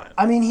lost his mind.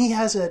 I mean, he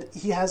has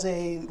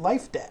a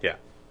life debt. Yeah.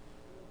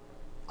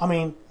 I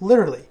mean,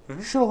 literally.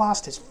 Should have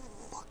lost his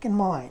fucking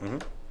mind.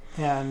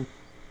 Mm-hmm. And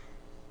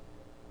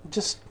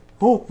just...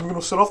 Oh, I'm going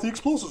to set off the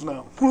explosives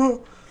now.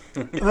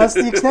 And that's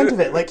the extent of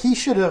it. Like, he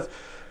should have...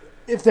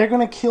 If they're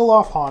going to kill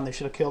off Han, they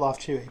should have killed off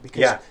Chewie.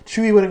 Because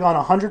Chewie would have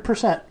gone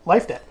 100%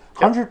 life debt.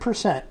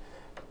 100%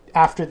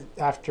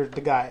 after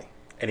the guy.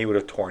 And he would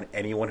have torn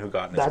anyone who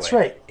got in his way. That's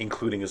right.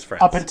 Including his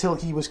friends. Up until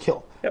he was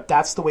killed. Yep.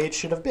 That's the way it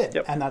should have been.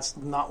 Yep. And that's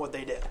not what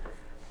they did.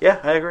 Yeah,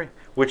 I agree.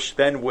 Which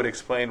then would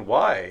explain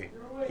why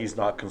he's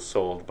not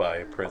consoled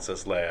by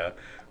Princess Leia,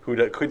 who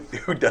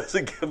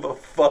doesn't give a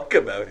fuck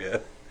about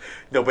him.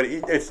 No, but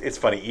it's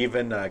funny.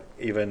 Even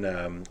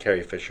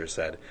Carrie Fisher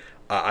said,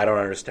 "I don't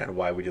understand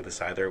why we do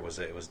this either.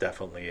 It was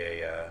definitely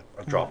a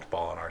dropped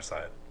ball on our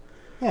side."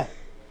 Yeah,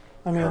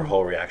 I mean, her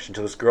whole reaction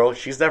to this girl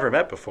she's never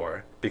met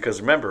before.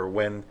 Because remember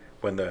when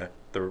the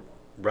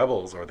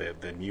rebels or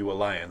the new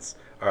alliance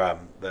or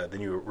the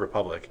new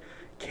republic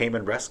came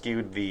and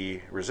rescued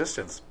the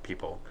resistance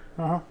people,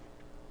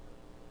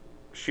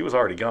 she was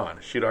already gone.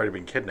 She'd already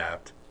been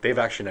kidnapped. They've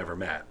actually never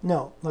met.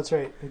 No, that's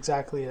right.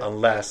 Exactly it.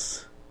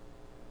 Unless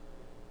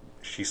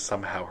she's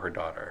somehow her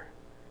daughter,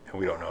 and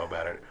we don't know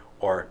about it,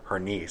 or her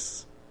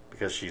niece,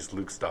 because she's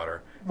Luke's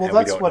daughter. Well, and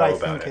that's we don't what know I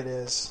about think it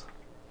is,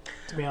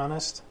 to be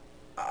honest.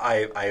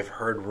 I've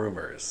heard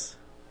rumors.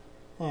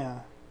 Yeah.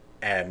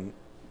 And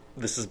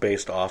this is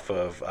based off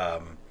of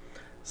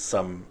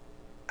some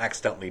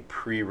accidentally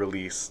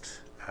pre-released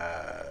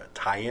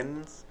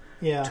tie-ins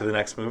to the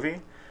next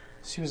movie.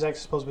 She was actually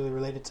supposed to be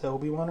related to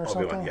Obi-Wan or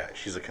something? Yeah,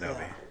 she's a Kenobi.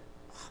 Yeah.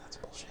 That's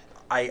bullshit.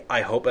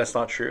 I hope that's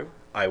not true.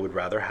 I would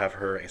rather have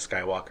her a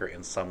Skywalker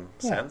in some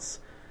sense.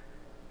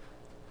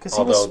 Because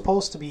he was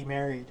supposed to be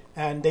married,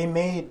 and they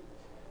made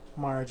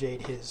Mara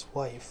Jade his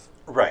wife.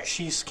 Right.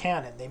 She's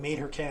canon. They made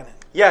her canon.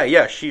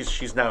 Yeah.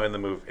 She's now in the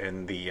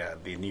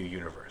new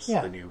universe,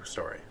 the new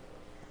story.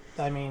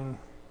 I mean,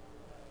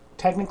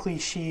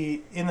 technically,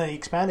 in the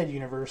expanded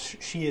universe,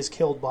 she is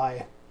killed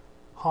by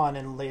Han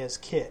and Leia's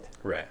kid.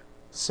 Right.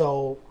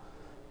 So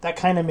that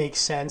kind of makes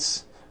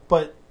sense,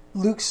 but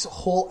Luke's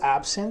whole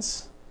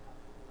absence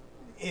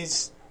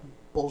is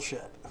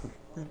bullshit.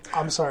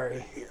 I'm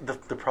sorry.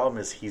 The problem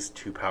is he's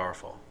too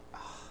powerful.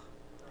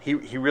 He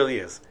really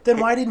is. Then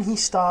why didn't he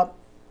stop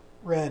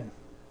Ren?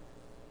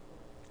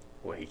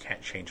 Well, he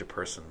can't change a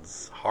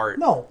person's heart.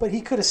 No, but he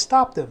could have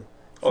stopped him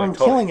from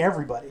killing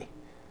everybody.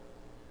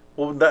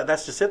 Well,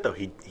 that's just it, though.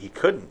 He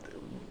couldn't.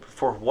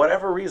 For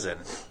whatever reason,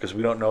 because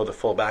we don't know the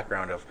full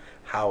background of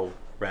how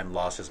Ren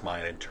lost his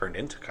mind and turned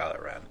into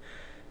Kylo Ren.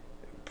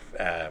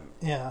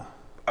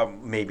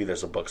 Maybe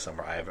there's a book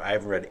somewhere. I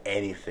haven't read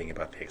anything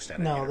about the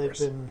extended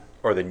universe.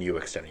 Or the new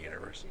extended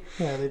universe.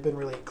 Yeah, they've been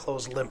really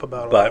close-lipped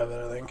about a lot of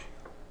it, I think.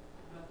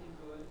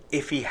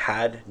 If he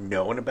had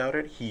known about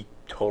it, he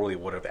totally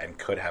would have and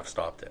could have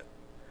stopped it.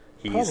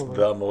 He's Probably.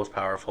 the most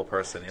powerful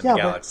person in the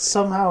galaxy. But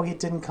somehow he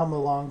didn't come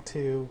along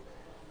to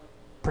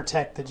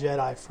protect the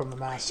Jedi from the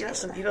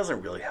massacre. He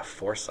doesn't really have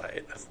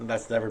foresight.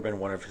 That's never been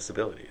one of his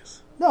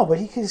abilities. No, but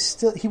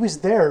he was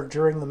there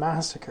during the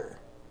massacre.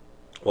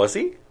 Was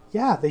he?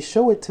 Yeah, they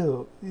show it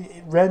too.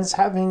 Ren's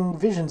having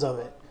visions of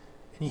it.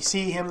 And you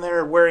see him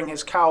there wearing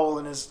his cowl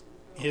and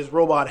his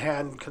robot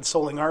hand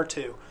consoling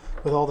R2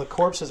 with all the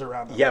corpses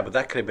around him. Yeah, but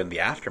that could have been the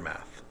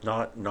aftermath,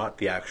 not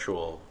the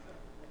actual...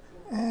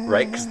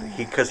 right?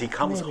 Because he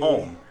comes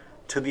home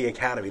to the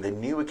academy, the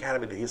new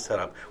academy that he set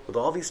up, with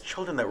all these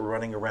children that were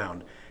running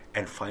around,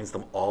 and finds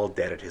them all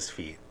dead at his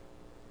feet.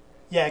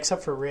 Yeah,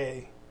 except for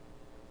Rey.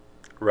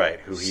 Right,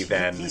 who he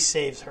then... He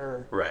saves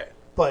her. Right.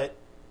 But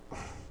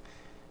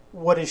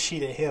what is she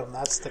to him?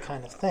 That's the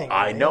kind of thing.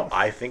 I right? know.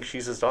 I think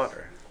she's his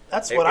daughter.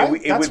 That's what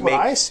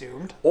I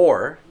assumed.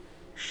 Or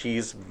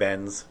she's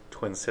Ben's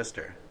twin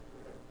sister.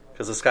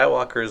 Because the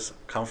Skywalkers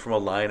come from a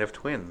line of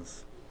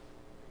twins.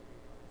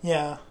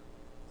 Yeah,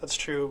 that's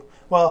true.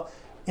 Well,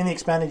 in the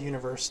expanded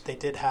universe, they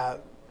did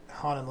have...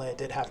 Han and Leia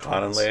did have twins.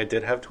 Han and Leia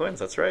did have twins,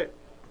 that's right.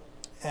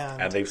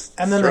 And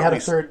then they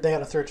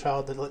had a third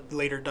child that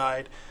later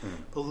died.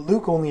 But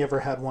Luke only ever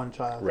had one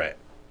child. Right.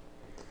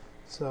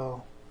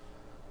 So,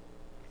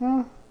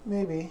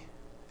 maybe.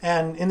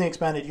 And in the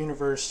expanded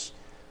universe,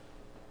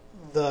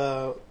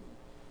 their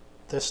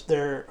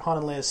Han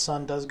and Leia's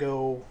son does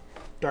go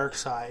dark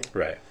side.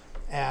 Right.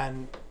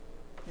 And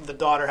the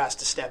daughter has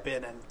to step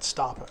in and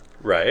stop it.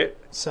 Right.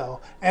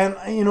 So, and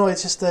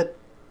it's just that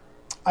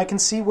I can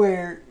see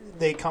where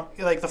they come.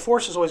 Like, the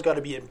Force has always got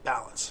to be in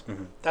balance.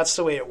 Mm-hmm. That's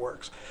the way it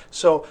works.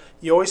 So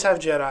you always have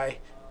Jedi,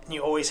 and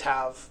you always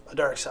have a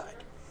dark side.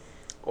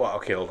 Well,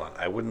 okay, hold on.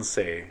 I wouldn't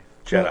say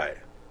Jedi.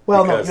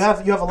 Well, no, you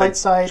have a light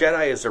side.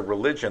 Jedi is a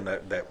religion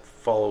that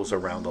follows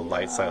around the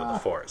light side of the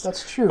Force.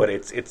 That's true. But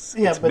it's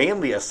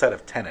mainly a set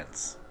of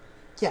tenets.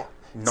 Yeah.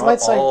 Not light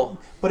all... side,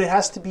 but it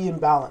has to be in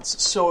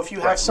balance. So if you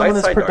have someone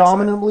that's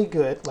predominantly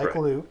good, like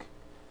Luke,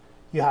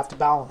 you have to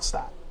balance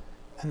that.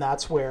 And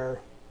that's where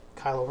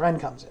Kylo Ren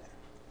comes in.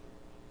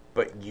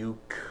 But you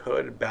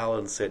could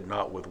balance it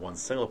not with one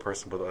single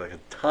person, but like a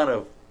ton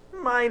of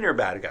minor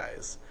bad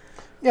guys.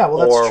 Yeah, well,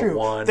 that's true.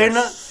 Or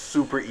one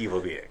super evil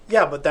being.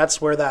 Yeah, but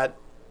that's where that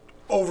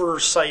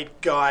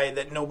oversight guy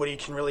that nobody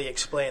can really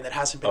explain, that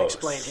hasn't been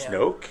explained yet.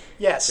 Snoke?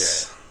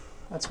 Yes. Yeah.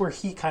 That's where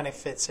he kind of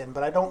fits in,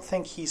 but I don't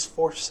think he's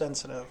Force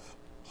sensitive.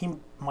 He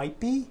might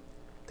be.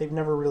 They've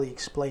never really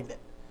explained it.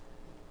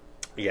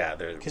 Yeah,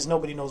 because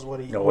nobody knows what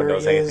he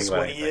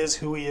is,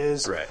 who he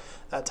is, right?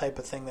 That type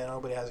of thing. That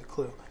nobody has a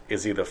clue.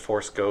 Is he the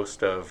Force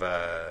ghost of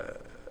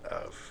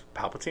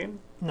Palpatine?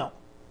 No,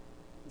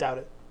 doubt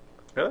it.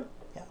 Really?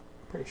 Yeah,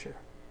 pretty sure.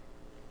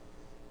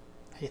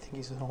 I think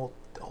he's a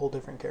whole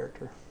different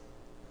character.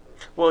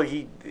 Well,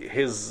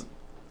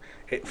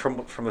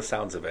 from the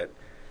sounds of it,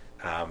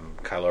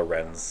 Kylo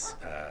Ren's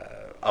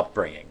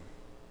upbringing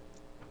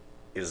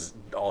is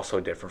also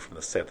different from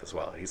the Sith as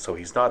well. He's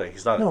not a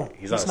Sith.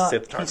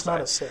 He's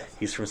not a Sith.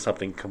 He's from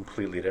something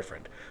completely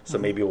different. So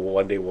maybe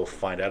one day we'll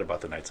find out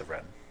about the Knights of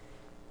Ren.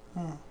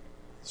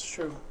 It's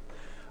true.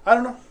 I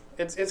don't know.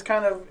 It's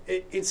kind of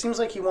it seems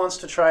like he wants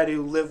to try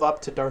to live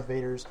up to Darth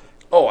Vader's.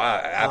 Oh,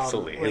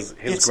 absolutely.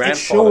 His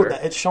grandfather.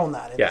 It's shown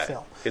that in the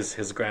film.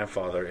 His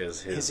grandfather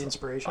is his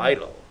inspiration,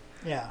 idol.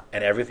 Yeah.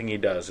 And everything he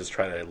does is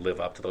try to live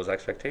up to those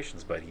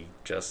expectations, but he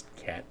just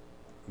can't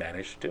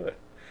manage to do it.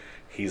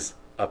 He's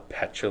a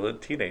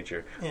petulant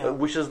teenager,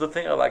 which is the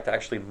thing I liked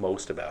actually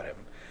most about him.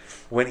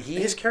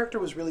 His character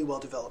was really well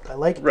developed. I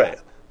liked that. He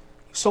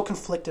was so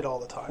conflicted all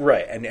the time.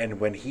 Right, and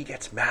when he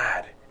gets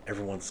mad,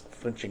 everyone's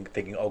flinching,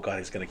 thinking, "Oh God,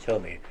 he's going to kill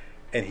me,"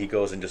 and he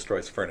goes and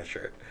destroys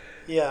furniture.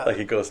 Yeah, like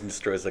he goes and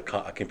destroys a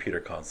computer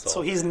console.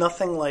 So he's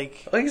nothing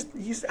like.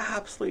 He's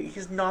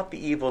not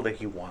the evil that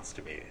he wants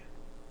to be,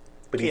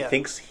 but he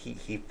thinks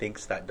he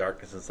thinks that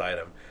darkness inside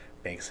him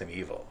makes him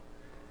evil.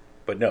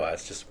 But no,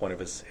 that's just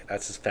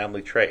that's his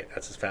family trait.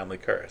 That's his family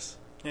curse.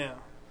 Yeah.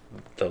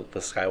 The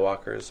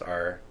Skywalkers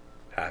are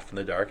half in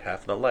the dark,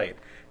 half in the light,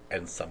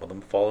 and some of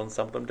them fall and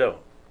some of them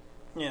don't.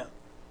 Yeah.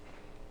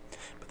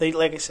 But they,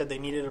 like I said, they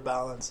needed a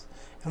balance.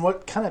 And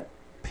what kind of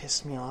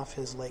pissed me off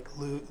is like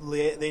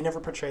Leia, they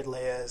never portrayed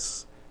Leia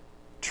as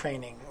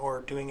training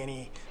or doing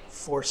any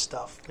Force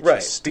stuff.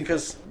 Right.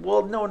 Because,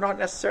 well, no, not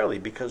necessarily.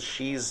 Because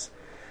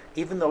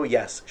even though,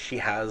 yes, she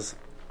is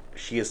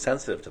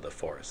sensitive to the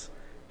Force,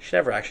 she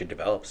never actually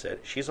develops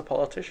it. She's a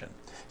politician.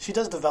 She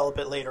does develop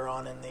it later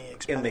on in the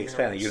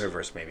expanded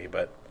universe, maybe.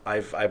 But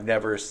I've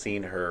never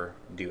seen her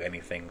do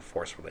anything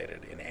Force related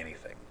in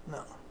anything.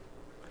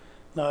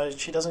 No,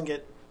 she doesn't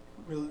get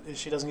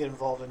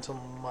involved until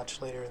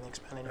much later in the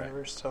expanded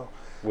universe. So,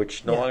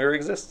 which no longer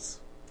exists.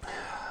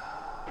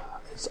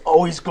 It's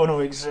always going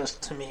to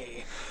exist to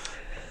me.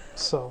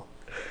 So,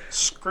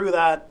 screw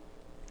that,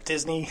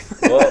 Disney.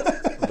 Well,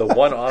 the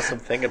one awesome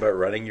thing about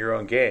running your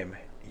own game.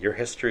 Your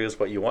history is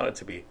what you want it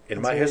to be.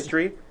 In my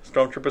history,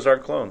 Stormtroopers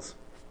aren't clones.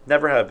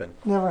 Never have been.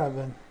 Never have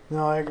been.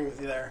 No, I agree with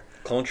you there.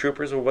 Clone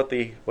troopers were what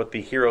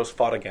the heroes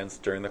fought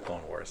against during the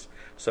Clone Wars.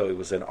 So it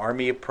was an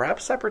army of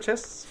perhaps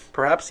separatists,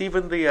 perhaps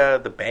even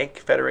the Bank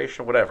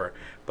Federation, whatever.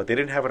 But they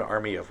didn't have an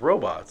army of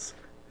robots.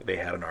 They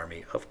had an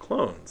army of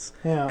clones.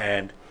 Yeah.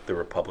 And the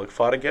Republic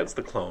fought against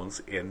the clones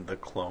in the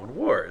Clone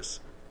Wars.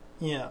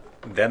 Yeah.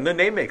 Then the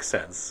name makes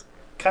sense.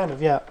 Kind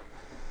of, yeah.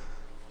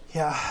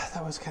 Yeah,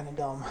 that was kind of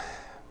dumb.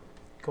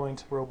 Going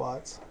to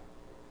robots.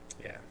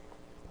 Yeah.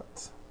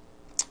 But,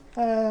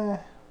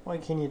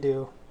 what can you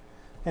do?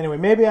 Anyway,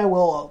 maybe I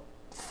will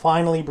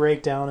finally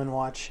break down and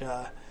watch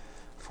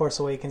Force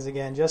Awakens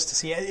again just to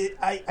see.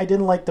 I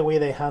didn't like the way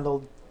they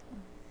handled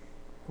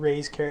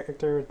Rey's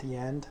character at the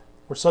end,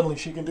 where suddenly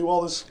she can do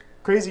all this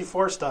crazy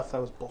Force stuff.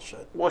 That was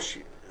bullshit. Well,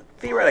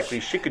 theoretically,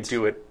 she could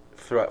do it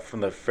throughout from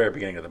the very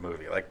beginning of the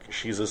movie. Like,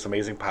 she's this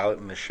amazing pilot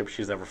in the ship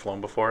she's never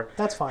flown before.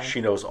 That's fine. She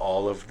knows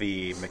all of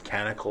the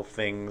mechanical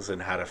things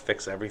and how to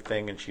fix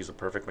everything, and she's a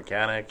perfect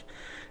mechanic,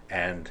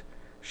 and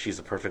she's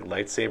a perfect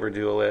lightsaber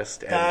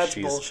duelist. And That's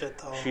bullshit,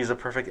 though. She's a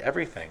perfect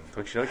everything.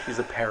 Don't you know she's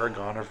a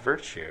paragon of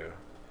virtue?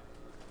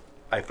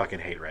 I fucking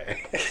hate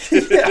Rey.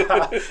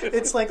 Yeah,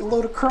 it's like a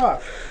load of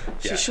crap.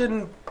 Yeah. She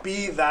shouldn't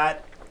be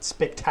that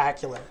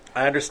spectacular.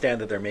 I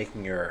understand that they're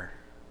making her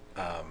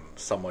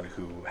someone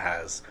who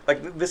has,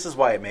 like, this is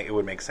why it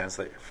would make sense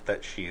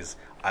that she's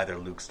either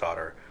Luke's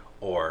daughter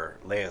or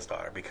Leia's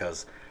daughter,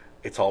 because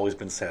it's always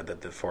been said that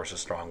the Force is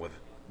strong with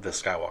the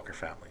Skywalker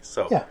family.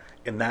 So Yeah.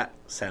 in that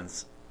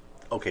sense,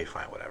 okay,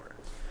 fine, whatever.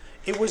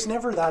 It was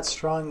never that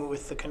strong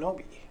with the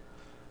Kenobi.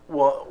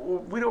 Well,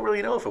 we don't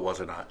really know if it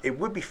was or not. It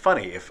would be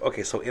funny if,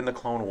 okay, so in the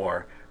Clone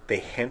War, they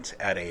hint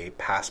at a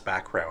past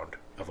background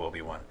of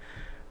Obi-Wan,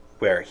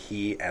 where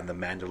he and the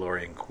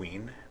Mandalorian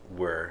Queen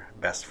were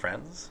best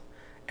friends,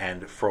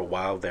 and for a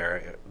while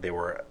there, they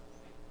were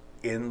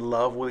in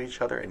love with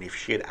each other, and if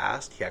she had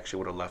asked, he actually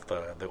would have left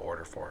the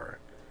order for her.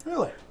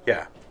 Really?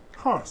 Yeah.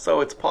 Huh.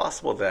 So it's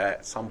possible that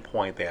at some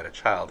point they had a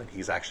child, and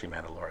he's actually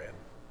Mandalorian.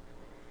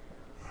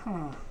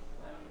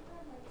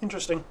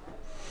 Interesting.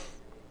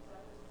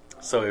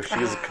 So if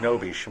she's a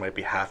Kenobi, she might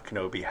be half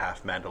Kenobi,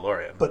 half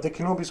Mandalorian. But the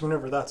Kenobis were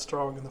never that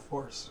strong in the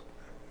Force.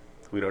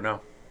 We don't know.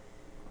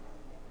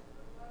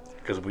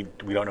 Because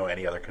we don't know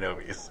any other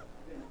Kenobis.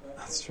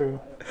 That's true.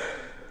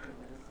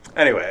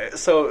 Anyway,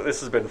 so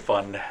this has been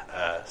fun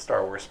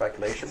Star Wars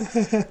speculation.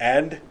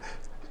 And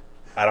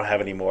I don't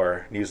have any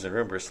more news and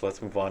rumors, so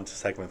let's move on to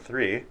segment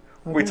 3.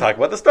 We talk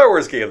about the Star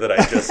Wars game that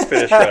I just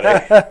finished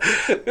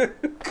running.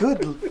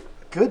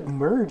 Good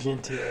merge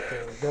into it.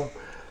 There we go.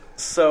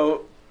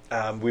 So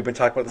we've been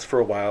talking about this for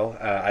a while.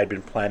 I've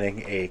been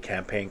planning a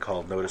campaign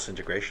called Notice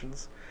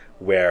Integrations,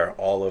 where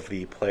all of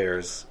the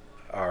players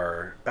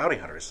are bounty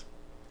hunters.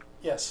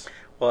 Yes.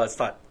 Well, it's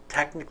not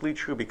technically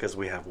true because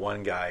we have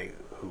one guy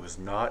who is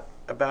not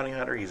a bounty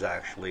hunter. He's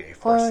actually a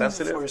Force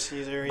sensitive. Force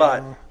user,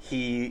 but yeah.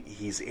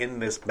 he's in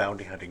this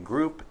bounty hunting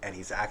group, and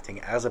he's acting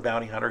as a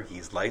bounty hunter.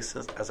 He's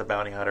licensed as a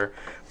bounty hunter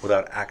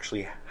without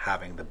actually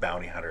having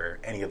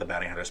any of the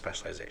bounty hunter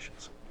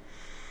specializations.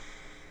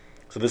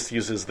 So this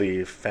uses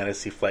the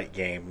Fantasy Flight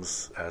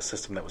Games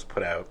system that was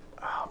put out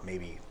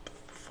maybe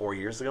 4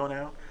 years ago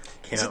now.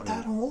 Is it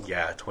that old?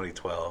 Yeah,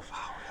 2012. Oh,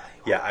 really?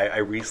 Yeah, I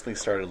recently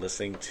started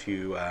listening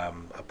to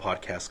a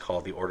podcast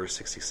called the Order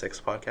 66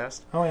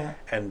 podcast. Oh, yeah.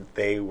 And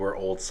they were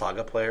old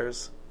Saga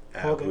players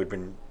Okay. who had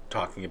been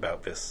talking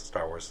about this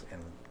Star Wars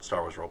and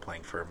Star Wars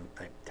role-playing for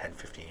like 10,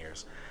 15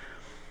 years.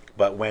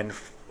 But when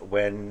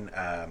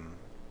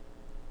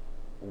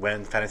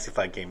Fantasy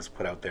Flight Games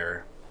put out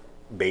their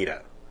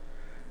beta,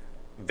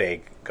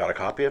 they got a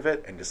copy of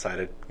it and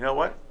decided, you know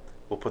what?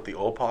 We'll put the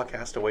old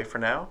podcast away for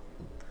now,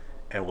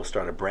 and we'll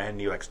start a brand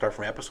new, start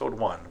from episode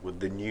 1 with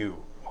the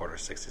new Order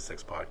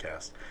 66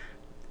 podcast.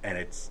 And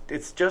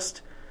it's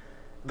just,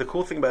 the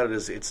cool thing about it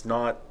is it's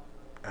not,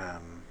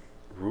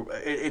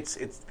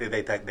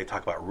 they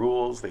talk about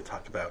rules, they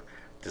talk about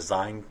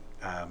design,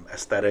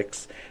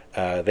 aesthetics.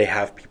 They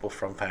have people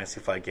from Fantasy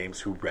Flight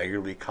Games who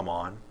regularly come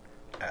on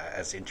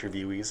as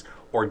interviewees,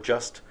 or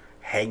just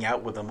hang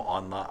out with them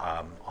on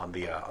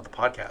the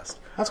podcast.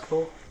 That's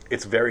cool.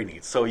 It's very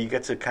neat. So you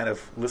get to kind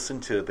of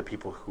listen to the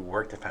people who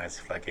worked at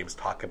Fantasy Flight Games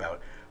talk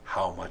about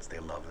how much they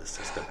love the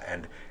system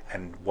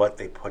and what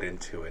they put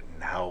into it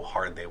and how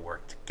hard they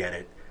work to get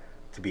it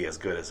to be as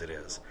good as it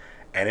is.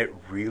 And it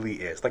really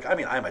is. Like, I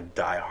mean, I'm a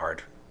diehard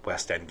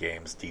West End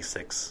Games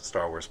D6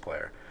 Star Wars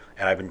player,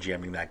 and I've been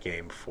jamming that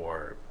game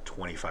for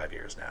 25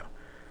 years now.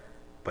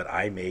 But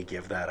I may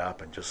give that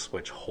up and just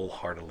switch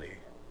wholeheartedly.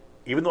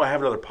 Even though I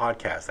have another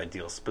podcast that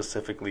deals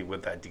specifically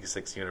with that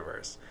D6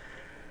 universe,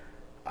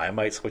 I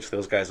might switch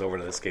those guys over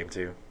to this game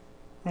too.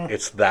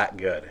 It's that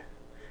good.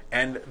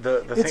 And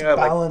the It's thing I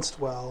like, balanced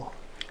well.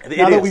 it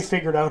Now that is. we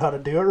figured out how to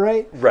do it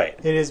right, Right.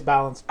 it is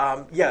balanced.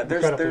 Yeah,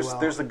 incredibly well.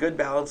 there's a good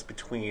balance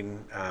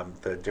between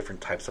the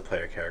different types of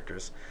player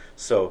characters.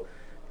 So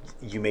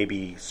you may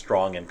be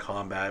strong in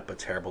combat but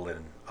terrible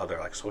in other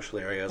like social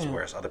areas,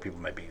 whereas other people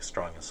might be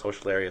strong in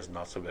social areas,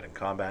 not so good in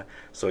combat.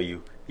 So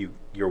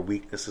your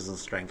weaknesses and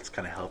strengths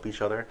kind of help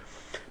each other.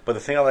 But the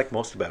thing I like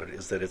most about it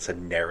is that it's a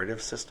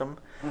narrative system,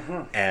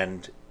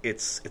 and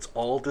it's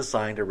all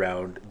designed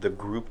around the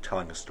group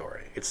telling a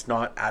story. It's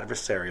not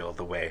adversarial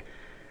the way.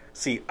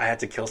 See, I had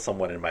to kill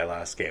someone in my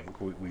last game.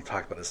 We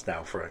talked about this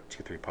now for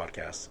 2-3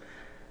 podcasts,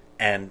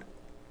 and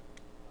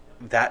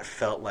that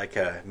felt like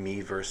a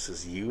me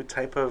versus you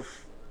type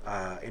of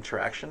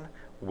interaction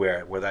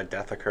where that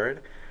death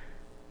occurred.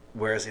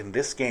 Whereas in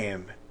this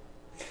game,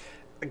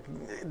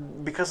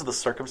 because of the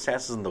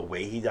circumstances and the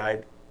way he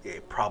died,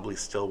 it probably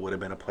still would have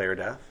been a player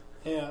death.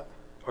 Yeah.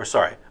 Or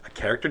sorry, a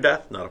character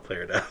death, not a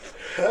player death.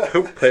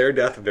 Player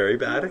death, very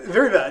bad.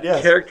 Very bad,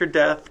 yeah. Character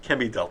death can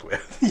be dealt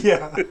with.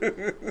 Yeah.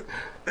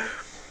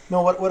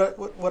 No,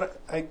 what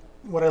I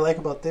what I like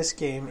about this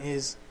game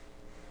is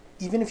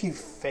even if you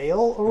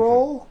fail a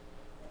roll,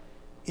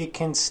 it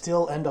can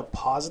still end up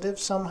positive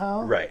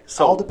somehow. Right.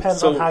 So, all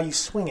depends on how you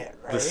swing it,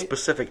 right? The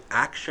specific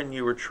action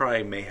you were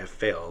trying may have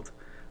failed,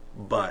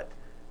 but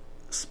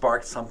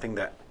sparked something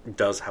that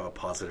does have a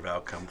positive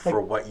outcome for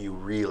what you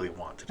really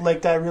want to do.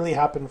 Like that really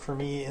happened for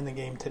me in the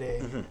game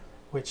today,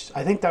 which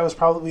I think that was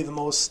probably the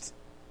most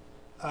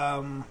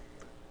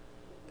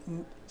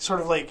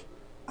sort of like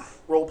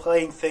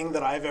role-playing thing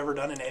that I've ever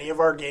done in any of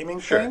our gaming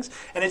things.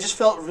 And it just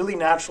felt really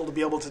natural to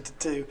be able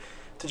to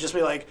just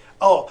be like,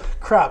 oh,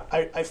 crap,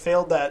 I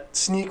failed that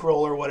sneak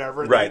roll or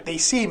whatever. Right. They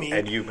see me.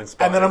 And you've been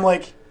spotted. And then I'm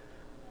like,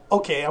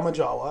 okay, I'm a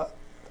Jawa.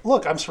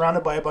 Look, I'm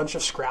surrounded by a bunch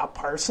of scrap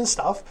parts and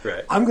stuff.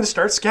 Right. I'm going to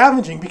start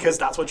scavenging because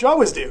that's what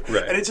Jawas do.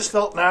 Right. And it just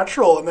felt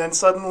natural. And then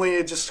suddenly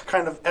it just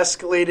kind of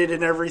escalated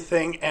and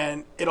everything.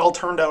 And it all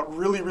turned out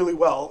really, really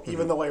well,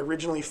 even though I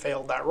originally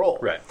failed that roll.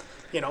 Right.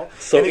 You know?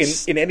 So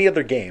in any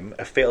other game,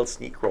 a failed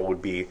sneak roll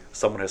would be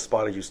someone has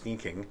spotted you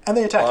sneaking, and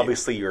they attack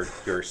Obviously,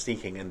 you're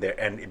sneaking, and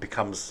it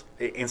becomes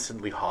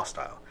instantly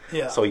hostile.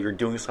 Yeah. So you're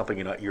doing something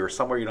you're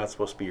somewhere you're not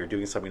supposed to be. You're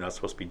doing something you're not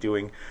supposed to be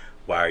doing.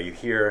 Why are you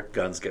here?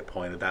 Guns get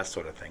pointed. That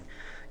sort of thing.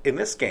 In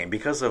this game,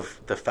 because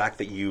of the fact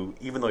that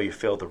even though you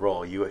failed the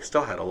roll, you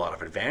still had a lot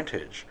of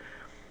advantage.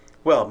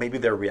 Well, maybe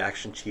their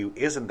reaction to you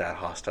isn't that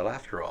hostile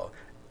after all.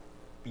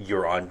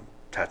 You're on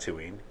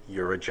Tatooine,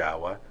 you're a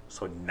Jawa,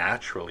 so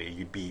naturally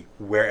you'd be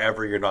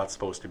wherever you're not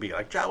supposed to be.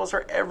 Like, Jawas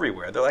are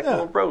everywhere. They're like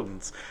little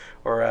rodents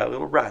or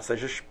little rats that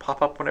just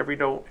pop up whenever you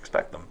don't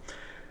expect them.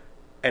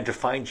 And to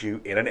find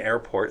you in an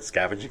airport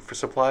scavenging for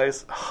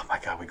supplies, oh my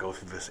god, we go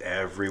through this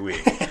every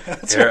week.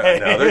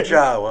 Another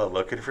Jawa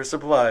looking for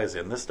supplies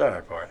in the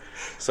starport.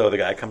 So the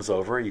guy comes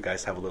over, you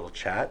guys have a little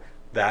chat.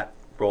 That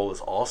roll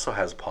also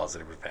has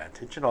positive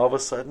advantage, and all of a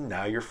sudden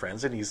now you're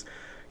friends, and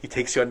he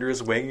takes you under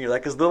his wing, and you're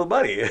like his little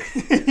buddy.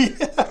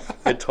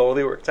 It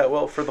totally worked out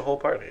well for the whole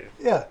party.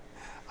 Yeah.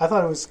 I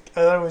thought it was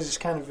just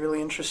kind of really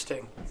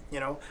interesting,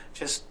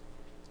 just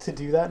to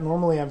do that.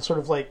 Normally I'm sort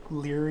of like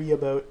leery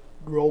about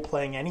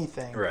role-playing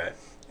anything. Right.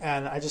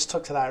 And I just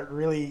took to that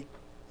really,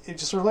 it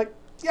just sort of like,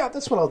 yeah,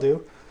 that's what I'll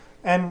do.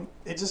 And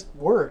it just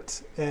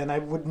worked. And I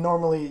would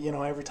normally,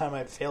 every time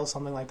I'd fail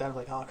something like that, I'm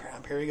like, oh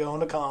crap, here we go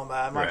into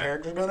combat. My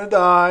character's going to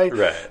die.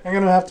 Right. I'm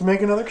going to have to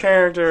make another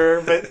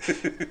character. But,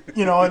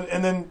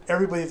 and then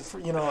everybody,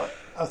 I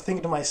was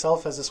thinking to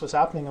myself as this was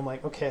happening, I'm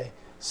like, okay,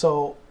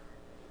 so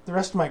the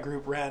rest of my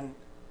group ran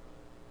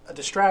a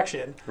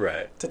distraction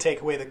to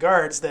take away the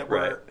guards that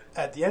were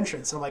at the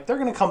entrance. And I'm like, they're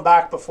going to come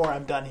back before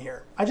I'm done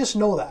here. I just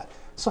know that.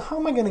 So how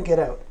am I going to get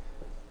out?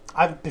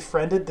 I've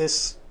befriended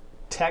this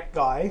tech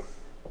guy.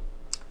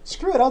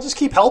 Screw it, I'll just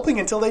keep helping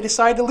until they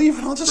decide to leave,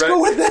 and I'll just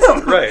go with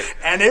them. Right.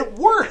 And it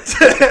worked.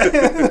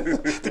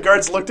 The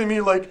guards looked at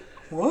me like,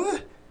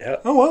 what? Yeah.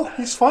 Oh, well,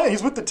 he's fine.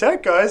 He's with the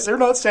tech guys. They're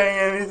not saying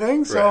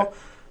anything, so...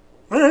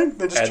 All right,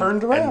 they just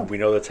turned around. And we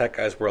know the tech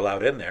guys were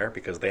allowed in there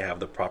because they have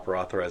the proper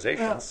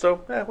authorization. So,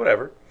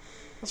 whatever.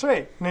 That's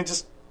right. And it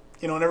just,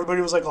 and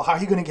everybody was like, well, how are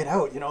you going to get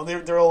out?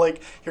 They're all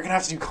like, you're going to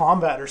have to do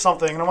combat or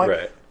something. And I'm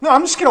like, no,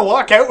 I'm just going to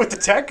walk out with the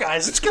tech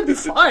guys. It's going to be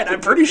fine. I'm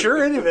pretty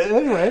sure of it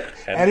anyway.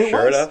 And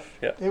sure enough,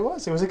 It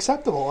was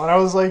acceptable. And I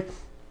was like,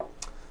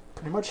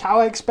 pretty much how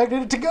I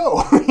expected it to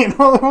go. There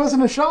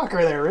wasn't a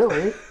shocker there,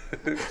 really.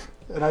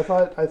 And I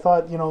thought,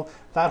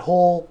 that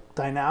whole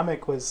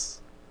dynamic was...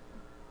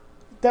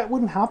 That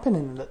wouldn't happen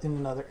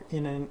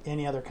in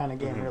any other kind of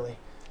game, really.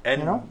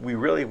 And we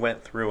really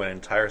went through an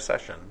entire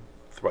session,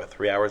 about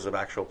 3 hours of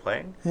actual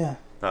playing. Yeah.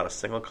 Not a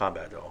single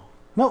combat roll.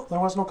 No, there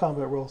was no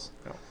combat rules.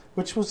 No.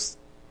 Which was,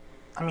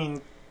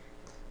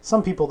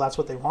 some people that's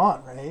what they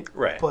want, right?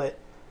 Right. But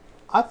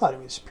I thought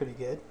it was pretty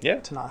good.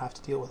 Yeah. To not have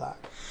to deal with that.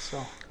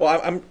 So.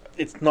 Well,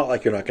 it's not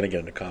like you're not going to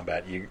get into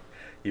combat.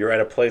 You're at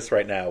a place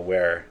right now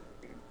where,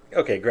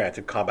 okay,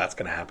 granted, combat's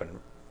going to happen.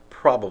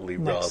 Probably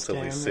next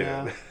relatively game, soon.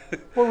 Yeah.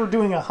 Well, we're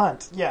doing a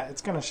hunt. Yeah,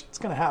 it's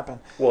gonna happen.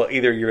 Well,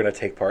 either you're gonna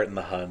take part in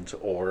the hunt,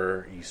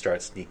 or you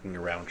start sneaking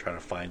around trying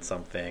to find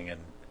something,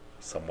 and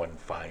someone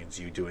finds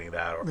you doing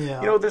that, or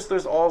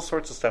there's all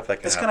sorts of stuff that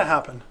can. It's gonna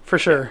happen for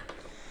sure.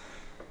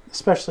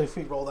 Especially if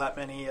we roll that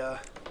many. Oh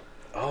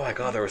my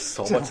god, there was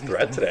so much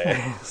threat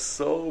today.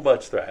 So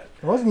much threat.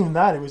 It wasn't even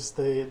that. It was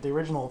the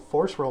original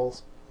force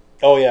rolls.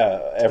 Oh yeah,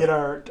 to get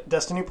our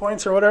destiny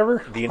points or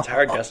whatever. The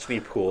entire destiny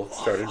pool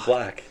started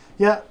black.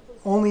 Yeah.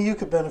 Only you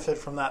could benefit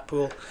from that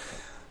pool.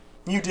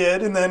 You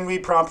did, and then we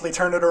promptly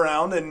turned it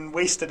around and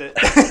wasted it.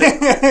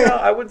 No,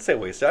 I wouldn't say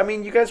wasted.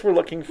 You guys were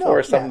looking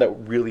for something that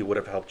really would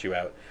have helped you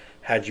out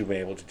had you been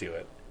able to do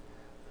it.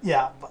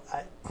 Yeah, but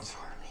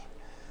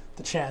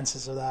the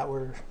chances of that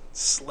were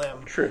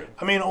slim. True.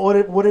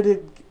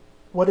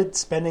 What did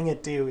spending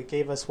it do? It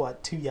gave us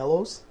what, 2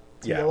 yellows?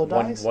 Two yellow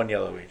dice? One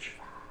yellow each.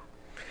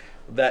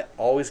 That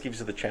always gives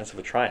you the chance of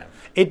a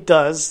triumph. It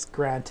does,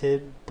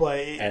 granted, but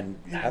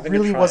it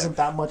really wasn't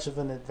that much of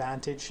an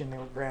advantage in the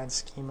grand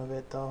scheme of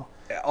it, though.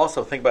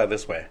 Also, think about it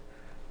this way.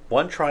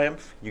 1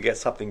 triumph, you get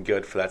something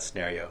good for that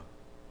scenario.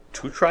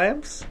 2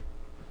 triumphs,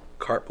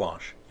 carte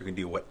blanche. You can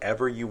do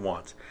whatever you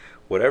want.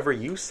 whatever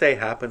you say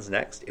happens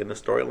next in the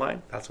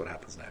storyline, that's what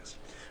happens next.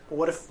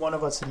 What if one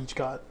of us had each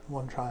got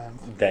one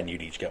triumph? Then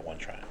you'd each get one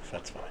triumph.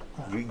 That's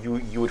fine.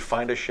 You would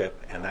find a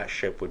ship, and that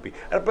ship would be...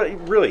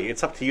 But really,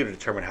 it's up to you to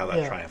determine how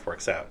that triumph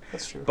works out.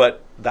 That's true.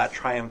 But that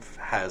triumph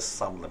has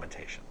some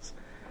limitations.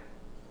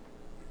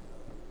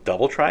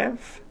 Double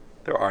triumph?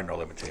 There are no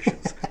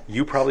limitations.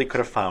 You probably could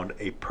have found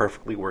a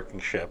perfectly working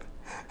ship,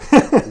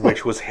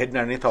 which was hidden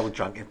underneath all the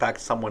junk. In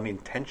fact, someone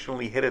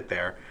intentionally hid it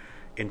there,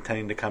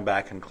 intending to come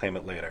back and claim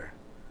it later.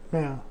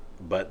 Yeah.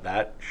 But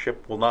that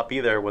ship will not be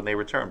there when they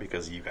return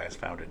because you guys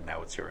found it and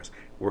now it's yours.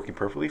 Working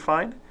perfectly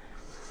fine,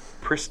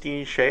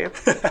 pristine shape,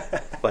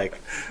 like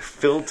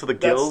filled to the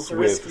gills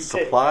with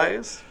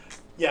supplies.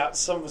 Yeah,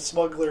 some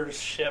smuggler's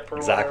ship or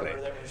exactly.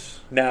 whatever. Was...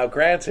 Now,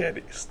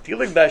 granted,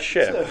 stealing that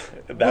ship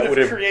that would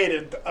have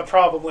created a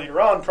problem later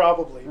on,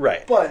 probably.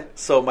 Right. But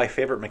so my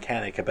favorite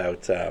mechanic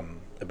about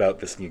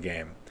this new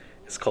game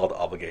is called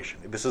obligation.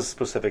 This is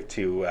specific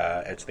to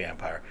Edge of the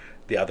Empire.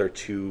 The other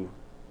two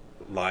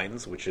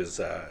lines, which is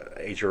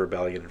Age of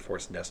Rebellion and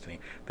Force and Destiny,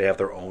 they have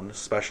their own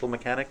special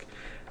mechanic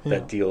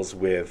that deals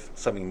with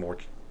something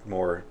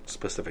more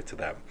specific to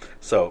them.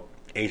 So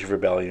Age of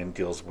Rebellion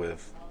deals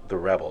with the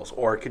rebels,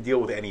 or it could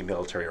deal with any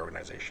military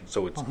organization.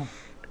 So it's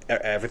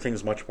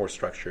everything's much more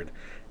structured,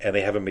 and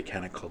they have a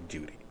mechanic called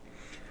duty.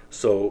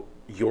 So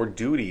your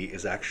duty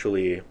is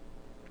actually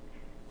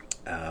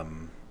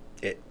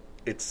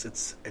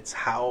it's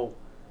how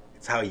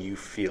you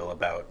feel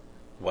about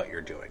what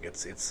you're doing.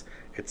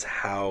 It's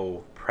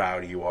how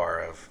proud you are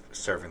of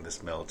serving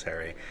this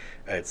military.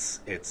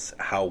 It's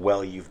how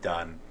well you've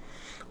done.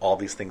 All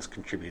these things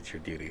contribute to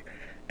your duty.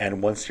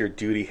 And once your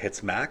duty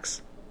hits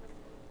max,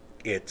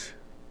 it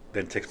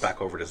then ticks back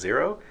over to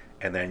 0,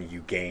 and then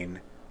you gain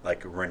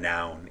like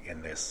renown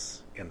in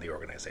the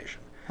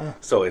organization.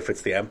 So if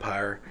it's the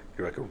Empire,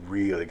 you're like a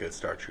really good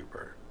Star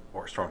Trooper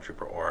or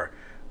Stormtrooper or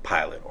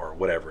pilot or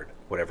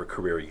whatever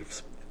career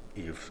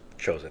you've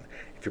chosen.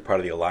 If you're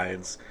part of the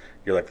Alliance,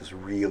 you're like this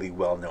really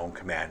well-known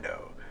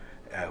commando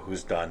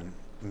who's done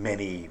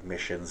many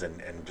missions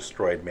and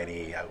destroyed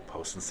many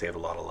outposts and saved a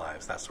lot of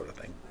lives, that sort of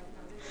thing.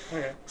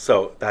 Okay.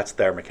 So that's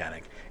their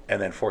mechanic.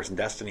 And then Force and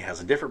Destiny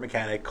has a different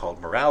mechanic called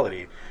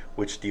morality,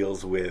 which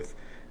deals with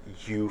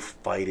you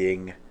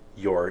fighting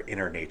your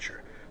inner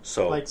nature.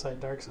 So light side,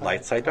 dark side.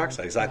 Light side, dark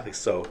side, exactly. Yeah.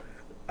 So,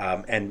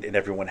 and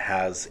everyone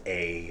has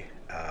an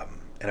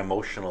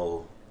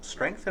emotional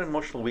strength and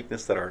emotional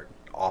weakness that are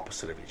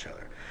opposite of each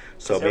other.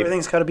 So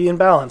everything's got to be in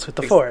balance with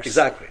the Force.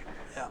 Exactly.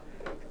 Yeah.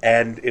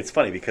 And it's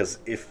funny because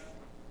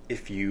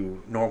if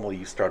you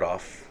normally start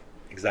off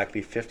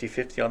exactly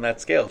 50-50 on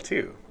that scale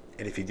too.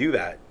 And if you do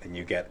that, then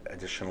you get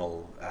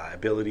additional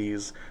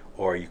abilities,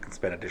 or you can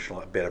spend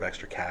a bit of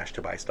extra cash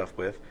to buy stuff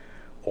with.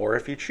 Or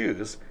if you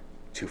choose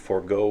to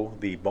forego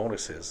the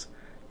bonuses,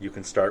 you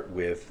can start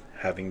with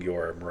having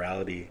your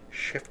morality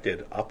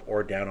shifted up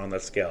or down on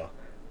that scale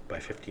by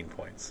 15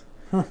 points,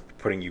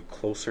 putting you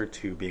closer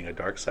to being a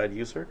dark side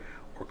user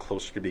or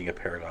closer to being a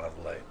paragon of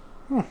the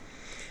light.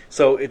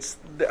 So it's,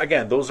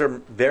 again, those are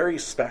very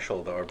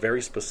special, though, or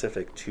very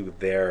specific to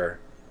their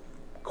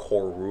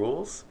core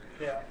rules.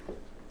 Yeah.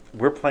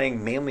 We're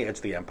playing mainly Edge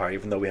of the Empire,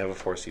 even though we have a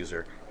Force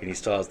user, and he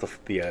still has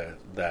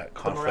the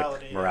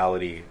conflict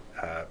morality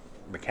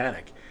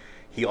mechanic.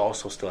 He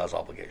also still has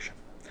obligation.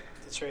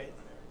 That's right.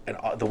 And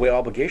the way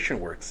obligation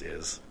works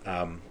is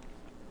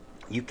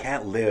you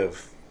can't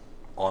live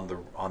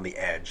on the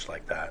edge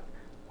like that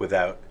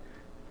without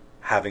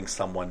having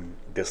someone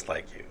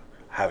dislike you,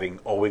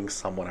 owing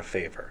someone a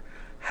favor,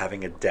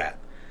 having a debt.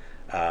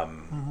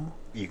 And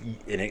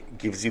it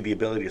gives you the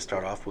ability to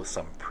start off with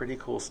some pretty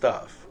cool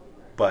stuff.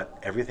 But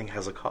everything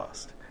has a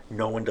cost.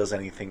 No one does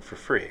anything for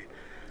free.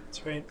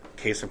 That's right.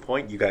 Case in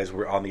point, you guys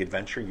were on the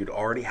adventure. You'd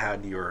already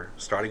had your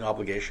starting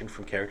obligation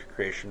from character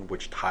creation,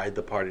 which tied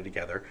the party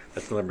together.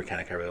 That's another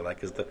mechanic I really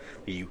like, is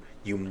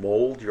you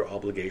mold your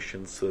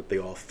obligations so that they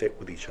all fit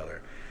with each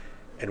other.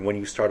 And when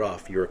you start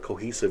off, you're a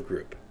cohesive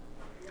group.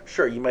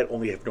 Sure, you might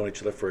only have known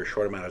each other for a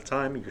short amount of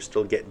time. You're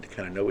still getting to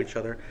kind of know each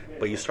other,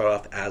 but you start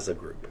off as a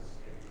group.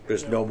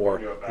 There's no more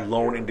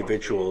lone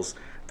individuals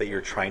that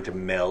you're trying to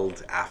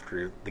meld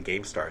after the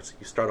game starts.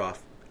 You start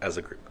off as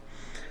a group.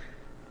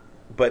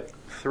 But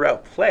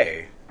throughout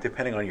play,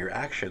 depending on your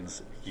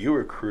actions, you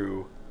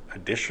accrue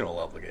additional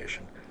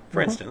obligation.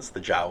 For instance, the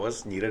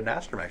Jawas needed an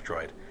astromech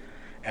droid.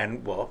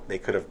 And, well, they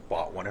could have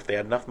bought one if they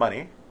had enough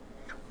money,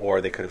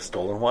 or they could have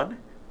stolen one,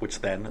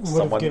 which then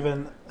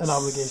given an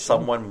obligation.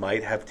 Someone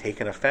might have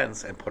taken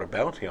offense and put a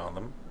bounty on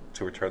them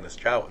to return this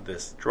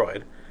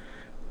droid.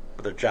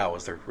 But they're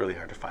Jawas, they're really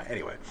hard to find.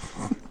 Anyway.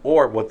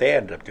 Or what they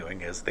ended up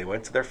doing is they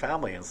went to their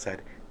family and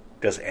said,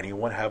 does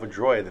anyone have a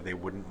droid that they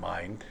wouldn't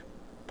mind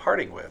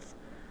parting with?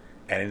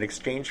 And in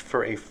exchange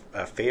for a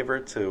favor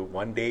to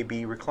one day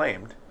be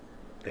reclaimed,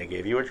 they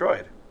gave you a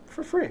droid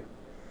for free.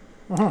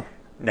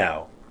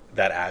 Now,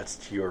 that adds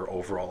to your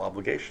overall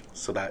obligation.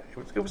 So that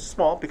it was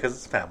small because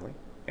it's family.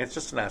 And it's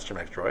just an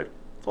astromech droid.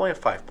 It's only a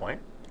 5-point.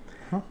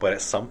 But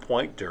at some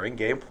point during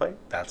gameplay,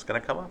 that's going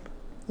to come up.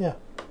 Yeah.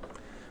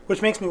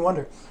 Which makes me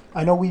wonder.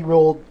 I know we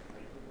rolled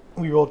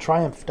we rolled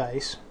Triumph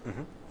dice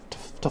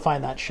to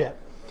find that ship.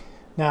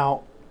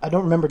 Now, I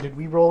don't remember, did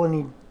we roll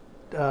any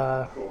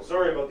Cool.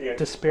 Sorry about the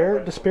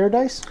despair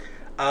dice?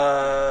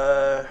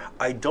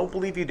 I don't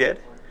believe you did,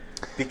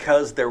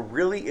 because there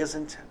really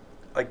isn't,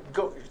 like,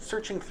 go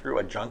searching through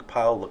a junk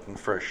pile looking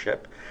for a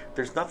ship,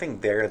 there's nothing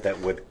there that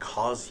would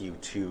cause you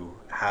to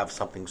have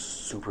something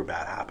super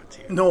bad happen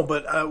to you. No,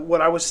 but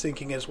what I was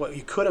thinking is what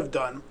you could have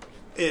done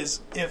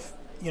is if,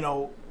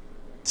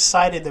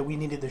 decided that we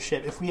needed the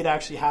ship, if we had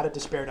actually had a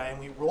despair die and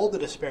we rolled the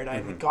despair die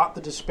and we got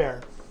the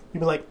despair, you'd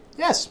be like,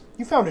 yes,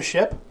 you found a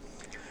ship.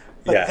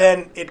 But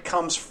then it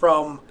comes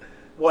from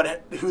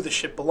who the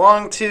ship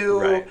belonged to,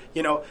 right.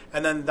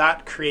 And then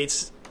that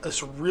creates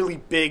this really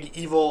big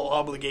evil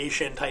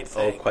obligation type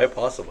thing. Oh, quite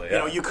possibly,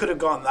 yeah. You could have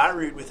gone that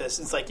route with this.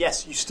 It's like,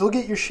 yes, you still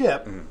get your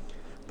ship,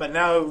 but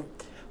now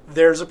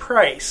there's a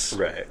price.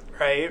 Right.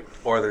 Right?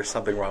 Or there's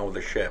something wrong with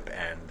the ship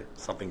and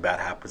something bad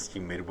happens to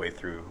you midway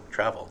through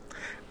travel.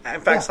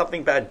 In fact,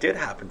 something bad did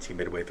happen to you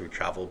midway through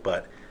travel,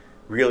 but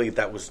really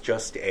that was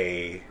just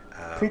a...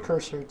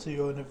 precursor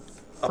to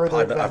a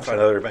further adventure.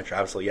 Another adventure,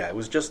 absolutely, yeah. It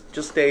was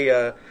just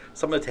a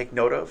something to take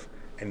note of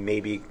and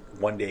maybe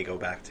one day go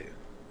back to.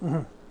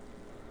 Mm-hmm.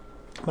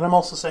 But I'm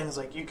also saying is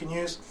like you can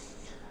use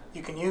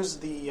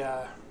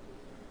the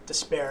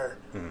despair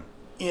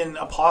in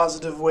a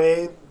positive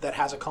way that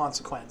has a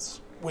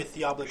consequence with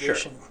the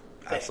obligation.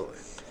 Sure. Absolutely.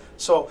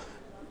 So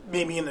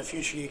maybe in the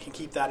future you can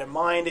keep that in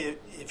mind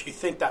if you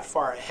think that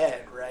far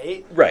ahead,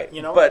 right? Right.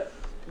 But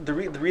the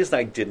reason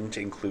I didn't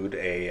include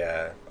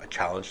a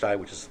challenge die,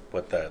 which is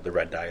what the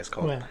red die is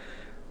called,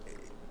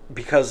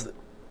 because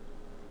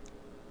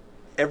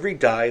every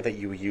die that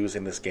you use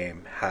in this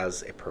game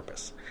has a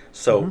purpose.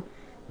 So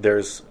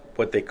there's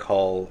what they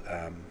call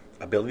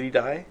ability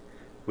die,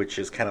 which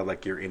is kind of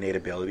like your innate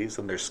abilities,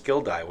 and there's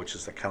skill die, which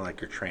is kind of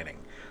like your training.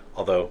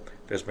 Although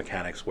there's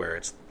mechanics where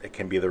it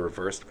can be the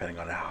reverse depending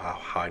on how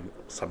high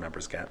some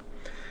numbers get.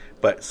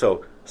 But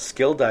so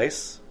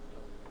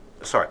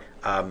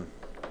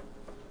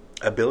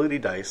ability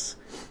dice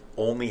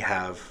only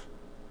have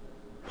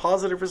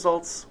positive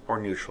results or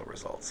neutral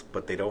results,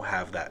 but they don't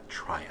have that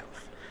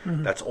triumph.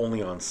 That's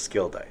only on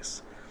skill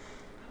dice.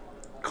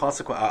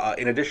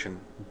 In addition,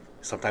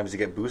 sometimes you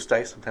get boost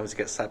dice, sometimes you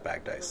get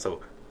setback dice.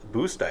 So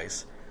boost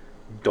dice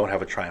don't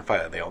have a triumph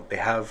either. They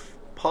have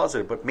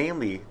positive, but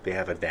mainly they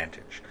have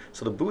advantage.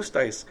 So the boost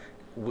dice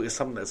is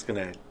something that's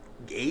going to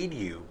aid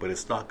you, but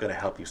it's not going to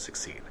help you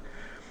succeed.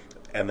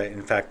 And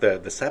in fact,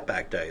 the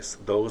setback dice,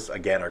 those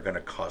again are going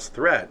to cause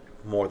threat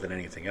more than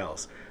anything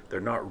else. They're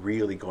not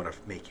really going to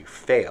make you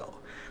fail.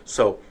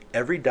 So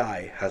every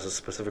die has a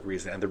specific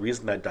reason, and the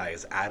reason that die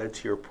is added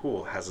to your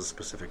pool has a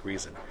specific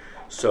reason.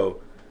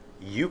 So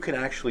you can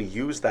actually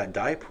use that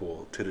die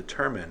pool to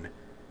determine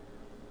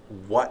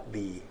what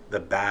the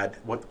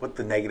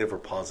negative or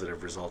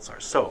positive results are.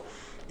 So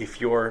if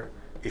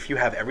you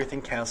have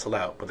everything canceled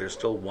out, but there's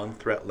still one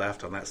threat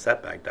left on that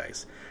setback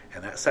dice,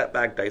 and that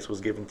setback dice was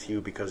given to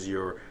you because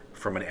you're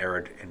from an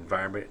arid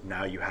environment,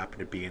 now you happen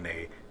to be in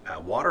a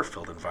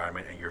water-filled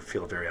environment and you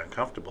feel very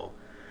uncomfortable,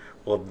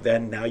 well,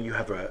 then now you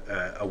have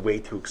a way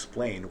to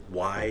explain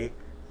why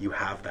you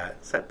have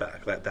that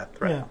setback, that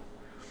threat. Yeah.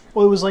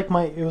 Well, it was like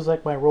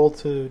my role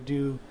to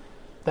do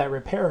that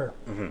repair.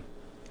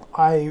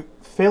 I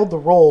failed the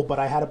roll, but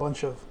I had a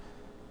bunch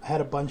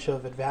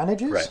of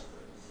advantages. Right.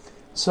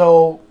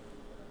 So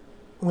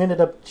we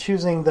ended up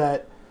choosing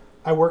that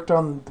I worked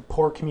on the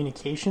poor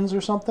communications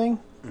or something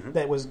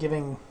that was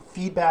giving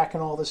feedback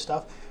and all this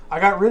stuff. I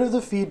got rid of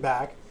the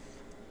feedback,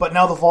 but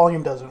now the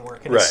volume doesn't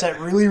work, and it's set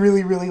really,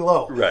 really, really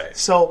low. Right.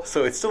 So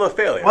it's still a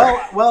failure.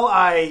 Well,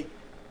 I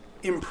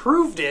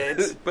improved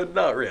it, but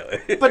not really.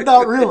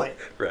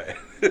 Right.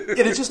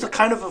 It is just a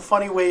kind of a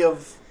funny way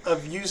of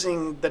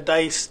using the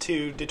dice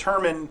to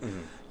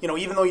determine,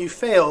 even though you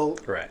fail,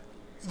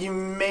 you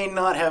may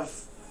not have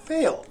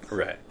failed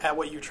at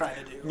what you're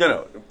trying to do.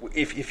 No.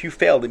 If you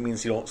failed, it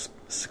means you don't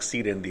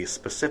succeed in the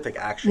specific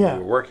action you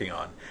were working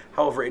on.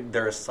 However,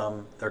 there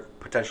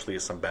potentially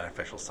is some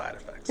beneficial side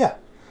effects. Yeah.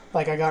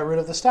 Like I got rid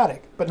of the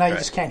static, but now you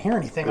just can't hear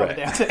anything on the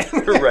damn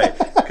thing. Right,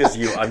 because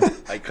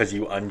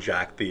you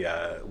unjacked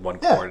the one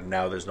cord, and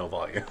now there's no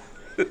volume.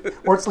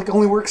 Or it's like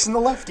only works in the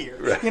left ear.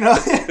 Right.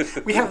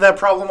 We have that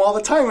problem all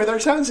the time with our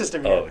sound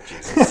system here. Oh,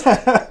 Jesus.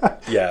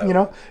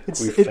 Yeah.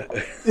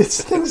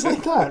 It's things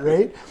like that,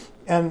 right?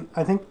 And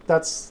I think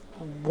that's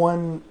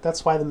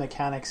why the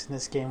mechanics in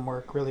this game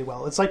work really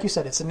well. It's like you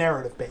said, it's a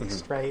narrative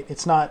based, right?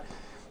 It's not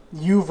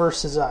you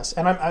versus us.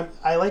 And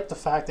I like the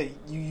fact that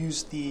you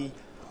use the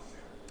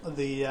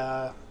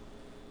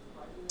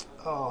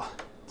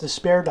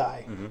despair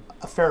die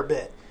a fair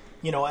bit,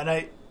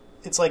 and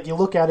it's like you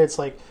look at it, it's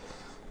like,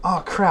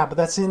 oh crap, but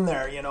that's in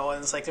there,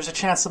 and it's like there's a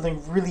chance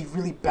something really,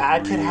 really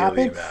bad could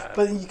happen.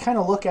 But you kind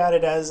of look at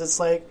it as it's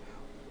like,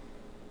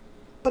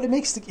 but it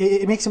makes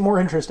it more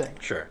interesting.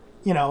 Sure.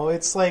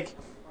 It's like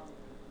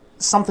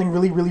something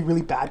really, really,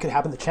 really bad could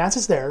happen. The chance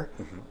is there,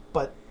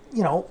 but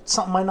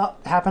something might not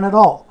happen at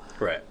all.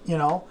 Right.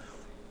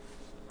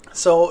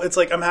 So it's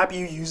like I'm happy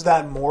you use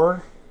that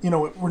more.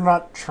 We're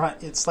not trying.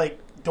 It's like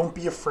don't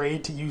be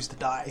afraid to use the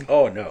die.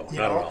 Oh no, not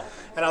at all.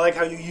 And I like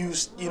how you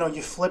used,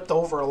 you flipped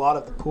over a lot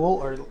of the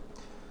pool, or a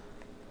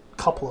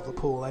couple of the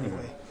pool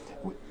anyway.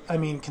 I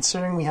mean,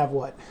 considering we have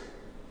what,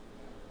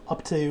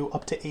 up to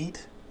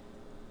 8.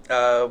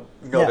 No,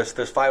 there's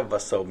 5 of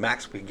us, so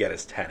max we can get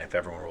is 10 if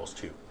everyone rolls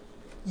 2.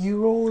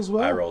 You roll as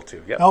well? I roll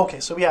 2. Yep. Okay,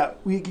 so yeah,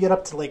 we get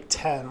up to like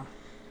 10,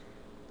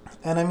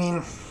 and I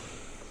mean,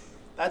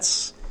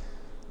 that's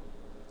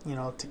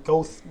to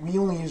go. We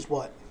only used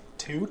what,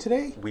 2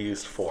 today? We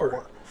used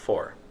 4.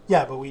 4.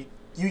 Yeah, but you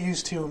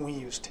used 2 and we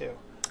used 2.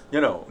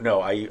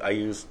 No. I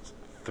used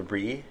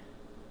 3,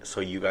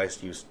 so you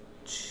guys used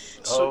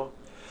 2.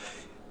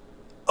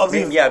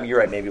 You're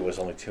right. Maybe it was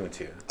only 2 and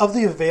 2. Of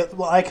the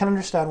well, I can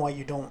understand why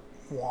you don't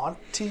want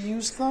to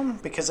use them,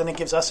 because then it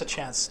gives us a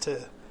chance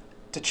to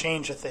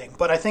change a thing.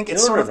 But I think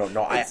it's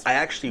no. I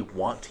actually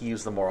want to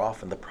use them more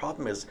often. The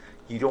problem is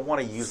you don't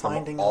want to use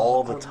them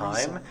all the time,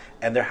 reason.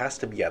 And there has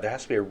to be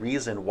a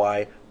reason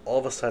why all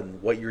of a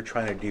sudden what you're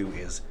trying to do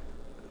is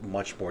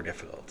much more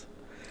difficult.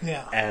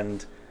 Yeah.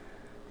 And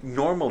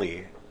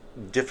normally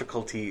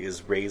difficulty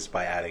is raised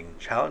by adding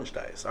challenge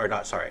dice,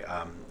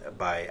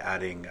 by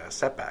adding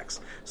setbacks.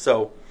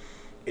 So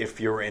if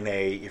you're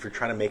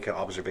trying to make an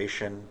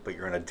observation but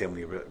you're in a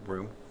dimly lit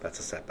room, that's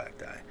a setback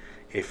die.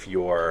 If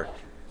you're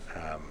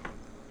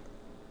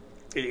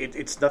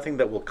it's nothing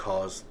that will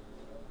cause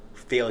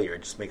failure.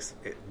 It just makes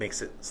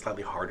it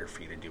slightly harder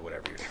for you to do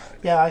whatever you're trying to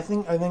do. Yeah, I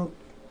think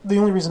the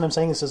only reason I'm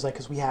saying this is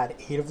because we had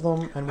 8 of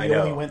them and we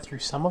only went through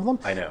some of them.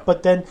 I know.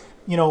 But then,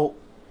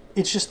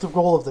 it's just the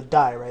roll of the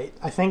die, right?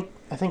 I think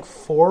 3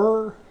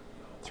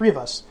 of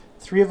us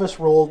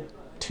rolled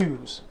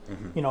 2s.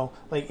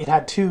 Mm-hmm. It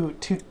had two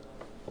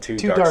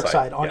dark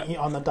side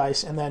on the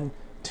dice, and then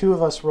 2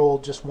 of us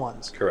rolled just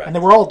 1s. Correct. And they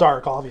were all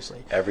dark,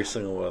 obviously. Every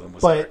single one of them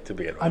was dark to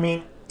begin with. I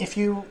mean,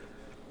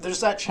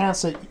 there's that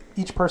chance that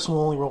each person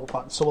will only roll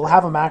 1, so we'll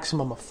have a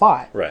maximum of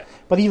 5. Right.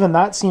 But even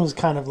that seems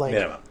kind of like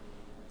minimum.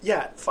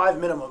 Yeah, 5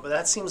 minimum, but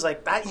that seems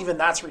like that. Even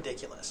that's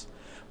ridiculous.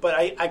 But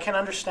I can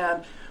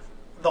understand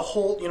the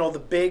whole, the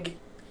big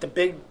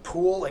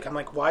pool. I'm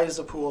like, why is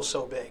the pool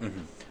so big?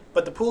 Mm-hmm.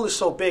 But the pool is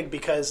so big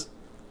because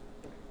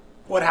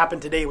what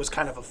happened today was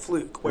kind of a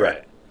fluke,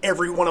 where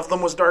every one of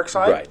them was dark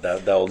side. Right,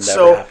 that'll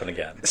never happen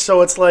again.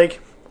 So it's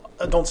like,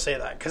 don't say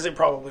that, because it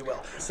probably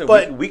will. So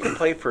but we can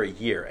play for a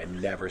year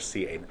and never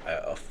see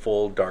a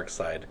full dark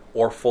side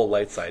or full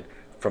light side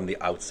from the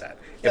outset.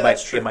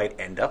 It might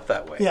end up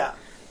that way. Yeah.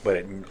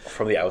 But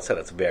from the outset,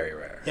 it's very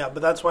rare. Yeah,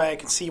 but that's why I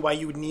can see why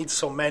you would need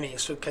so many.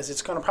 So because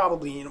it's going to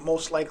probably,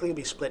 most likely,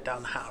 be split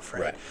down half,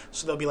 right?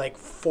 So there'll be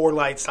 4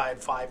 light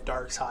side, 5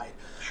 dark side,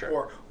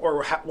 sure,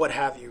 or what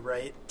have you,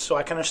 right? So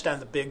I can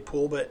understand the big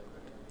pool, but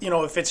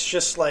if it's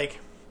just they're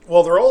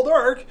all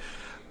dark,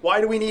 why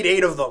do we need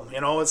 8 of them?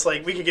 It's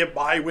like we could get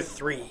by with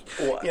 3.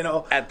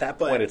 Well, at that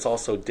point, it's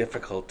also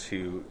difficult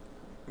to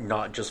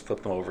not just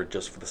flip them over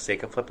just for the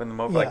sake of flipping them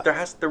over.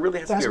 Yeah. There really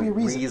has to be a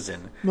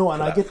reason. No,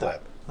 and I get flip.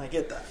 that. I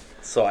get that.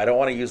 So I don't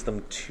want to use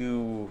them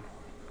too.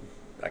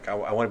 I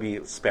want to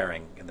be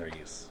sparing in their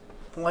use.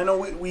 Well, I know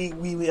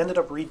we ended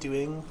up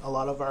redoing a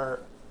lot of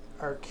our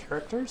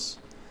characters.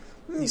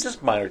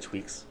 Just minor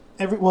tweaks.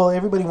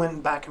 Everybody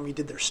went back and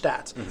redid their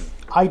stats.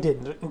 Mm-hmm. I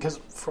didn't, because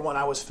for one,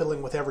 I was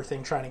fiddling with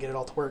everything, trying to get it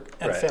all to work,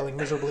 and failing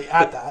miserably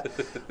at that.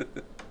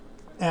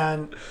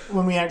 And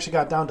when we actually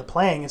got down to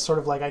playing, it's sort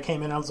of like I came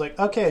in and I was like,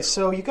 okay,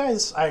 so you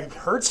guys, I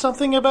heard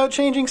something about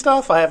changing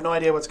stuff. I have no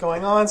idea what's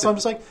going on. So I'm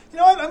just like, you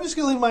know what? I'm just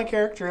going to leave my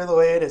character the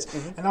way it is.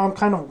 Mm-hmm. And now I'm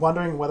kind of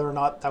wondering whether or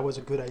not that was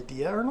a good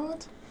idea or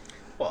not.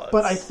 Well,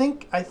 but I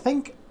think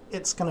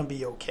it's going to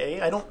be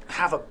okay. I don't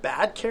have a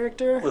bad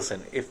character.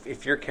 Listen,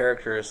 if your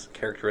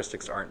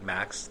characteristics aren't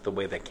maxed the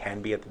way they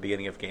can be at the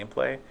beginning of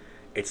gameplay,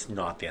 it's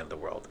not the end of the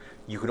world.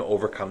 You can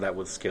overcome that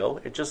with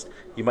skill.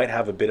 You might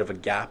have a bit of a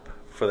gap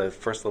for the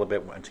first little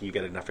bit until you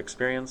get enough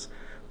experience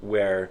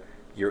where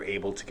you're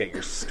able to get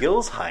your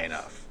skills high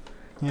enough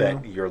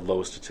that your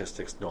low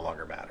statistics no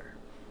longer matter.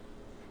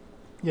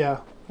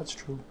 Yeah, that's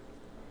true.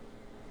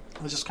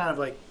 It's just kind of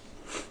like,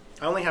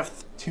 I only have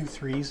 2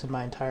 3s in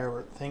my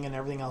entire thing and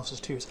everything else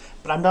is 2s.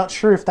 But I'm not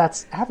sure if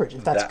that's average,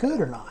 if that's good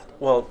or not.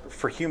 Well,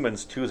 for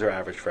humans, 2s are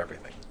average for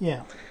everything.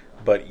 Yeah.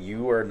 But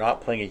you are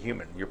not playing a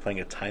human. You're playing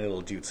a tiny little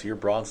dude. So your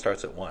brawn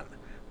starts at 1.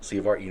 So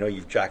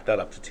you've jacked that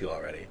up to 2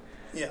 already.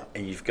 Yeah.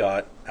 And you've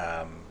got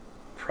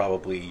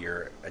probably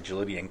your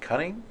agility and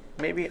cunning,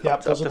 maybe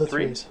up to 3.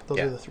 3s. Those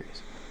are the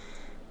 3s.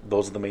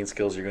 Those are the main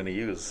skills you're going to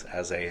use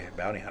as a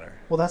bounty hunter.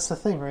 Well, that's the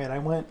thing,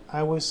 right?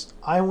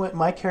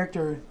 My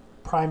character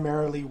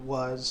primarily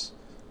was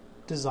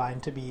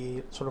designed to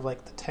be sort of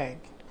like the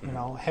tank,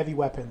 heavy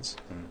weapons.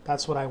 Mm-hmm.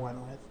 That's what I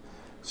went with.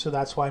 So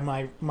that's why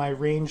my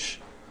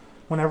range,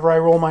 whenever I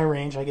roll my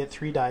range, I get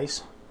 3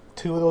 dice.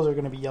 2 of those are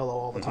going to be yellow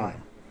all the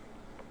time.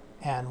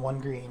 And 1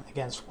 green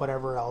against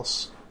whatever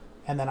else.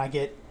 And then I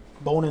get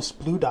bonus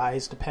blue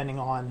dice depending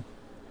on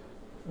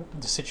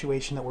the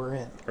situation that we're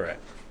in. Right.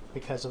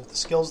 Because of the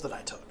skills that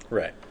I took.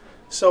 Right.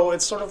 So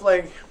it's sort of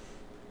like,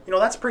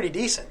 that's pretty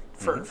decent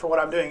for what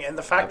I'm doing. And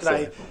the fact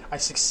that I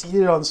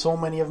succeeded on so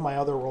many of my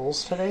other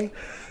roles today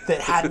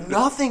that had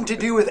nothing to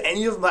do with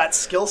any of that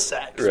skill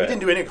set. Because we didn't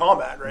do any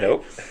combat, right?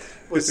 Nope.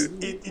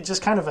 It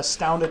just kind of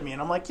astounded me.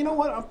 And I'm like, you know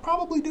what? I'm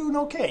probably doing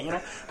okay. You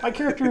know, my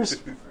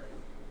character's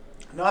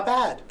not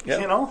bad,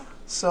 you know?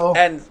 So,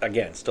 and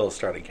again, still a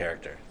starting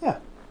character. Yeah.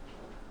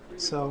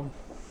 So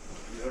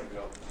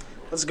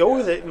let's go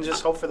with it and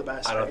just hope for the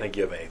best. I don't think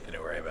you have anything to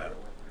worry about.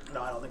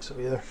 No, I don't think so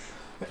either.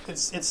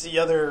 It's the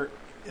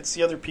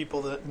other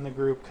people that in the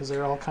group, because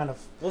they're all kind of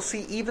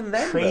even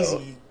then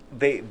crazy.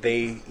 Though,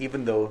 they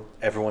even though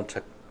everyone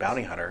took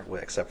bounty hunter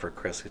except for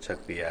Chris, who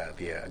took the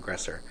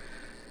aggressor.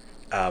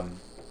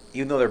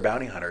 Even though they're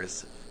bounty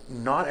hunters,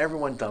 not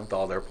everyone dumped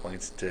all their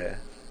points to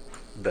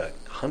the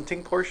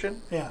hunting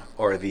portion,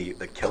 or the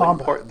killing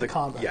part, the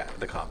combat. Yeah,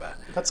 the combat.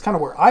 That's kind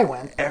of where I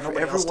went.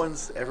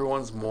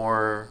 Everyone's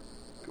more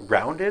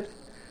rounded.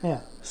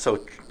 Yeah.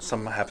 So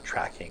some have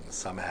tracking,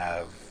 some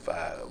have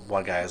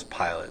one guy as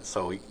pilot.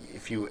 So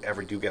if you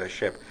ever do get a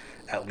ship,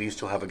 at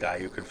least you'll have a guy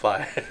who can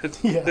fly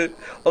it. Yeah.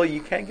 Well,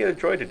 you can get a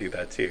droid to do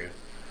that too.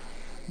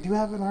 You do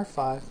have an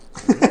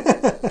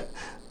R5.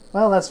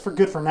 Well, that's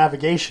good for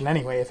navigation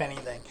anyway, if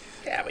anything.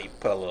 Yeah, but you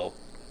put a little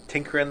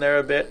tinker in there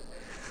a bit.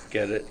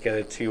 Get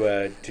it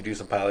to do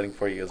some piloting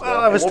for you as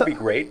well. It won't be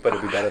great, but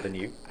it'll be better than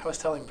you. I was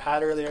telling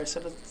Pat earlier. I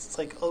said it's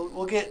like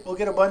we'll get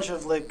a bunch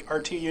of like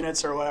R2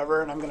 units or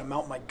whatever, and I'm going to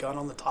mount my gun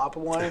on the top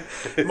of one.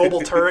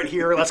 Mobile turret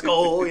here. Let's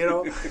go. You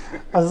know.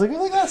 I was like,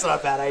 that's not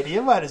a bad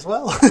idea. Might as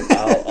well.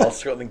 I'll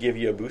certainly give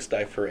you a boost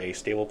die for a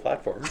stable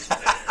platform.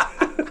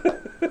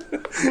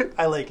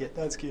 I like it.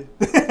 That's good.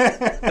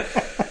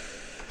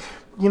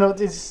 You know,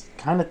 it's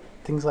kind of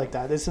things like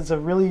that. This is a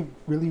really,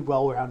 really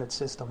well-rounded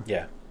system.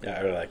 Yeah, I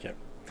really like it.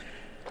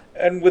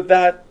 And with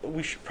that,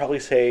 we should probably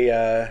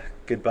say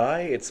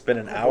goodbye. It's been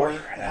an hour.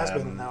 It has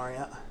been an hour,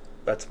 yeah.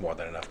 That's more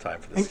than enough time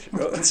for this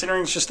show.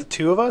 Considering it's just the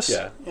two of us,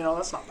 yeah. You know,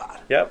 that's not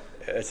bad. Yep.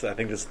 I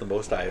think this is the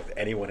most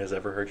anyone has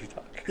ever heard you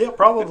talk. Yeah,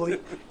 probably.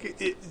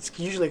 It's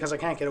usually because I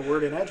can't get a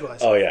word in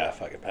edgewise. Oh, yeah,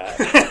 fucking Pat.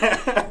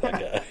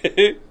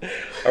 Okay.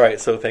 All right,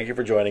 so thank you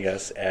for joining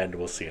us, and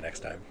we'll see you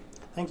next time.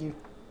 Thank you.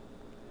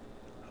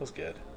 That was good.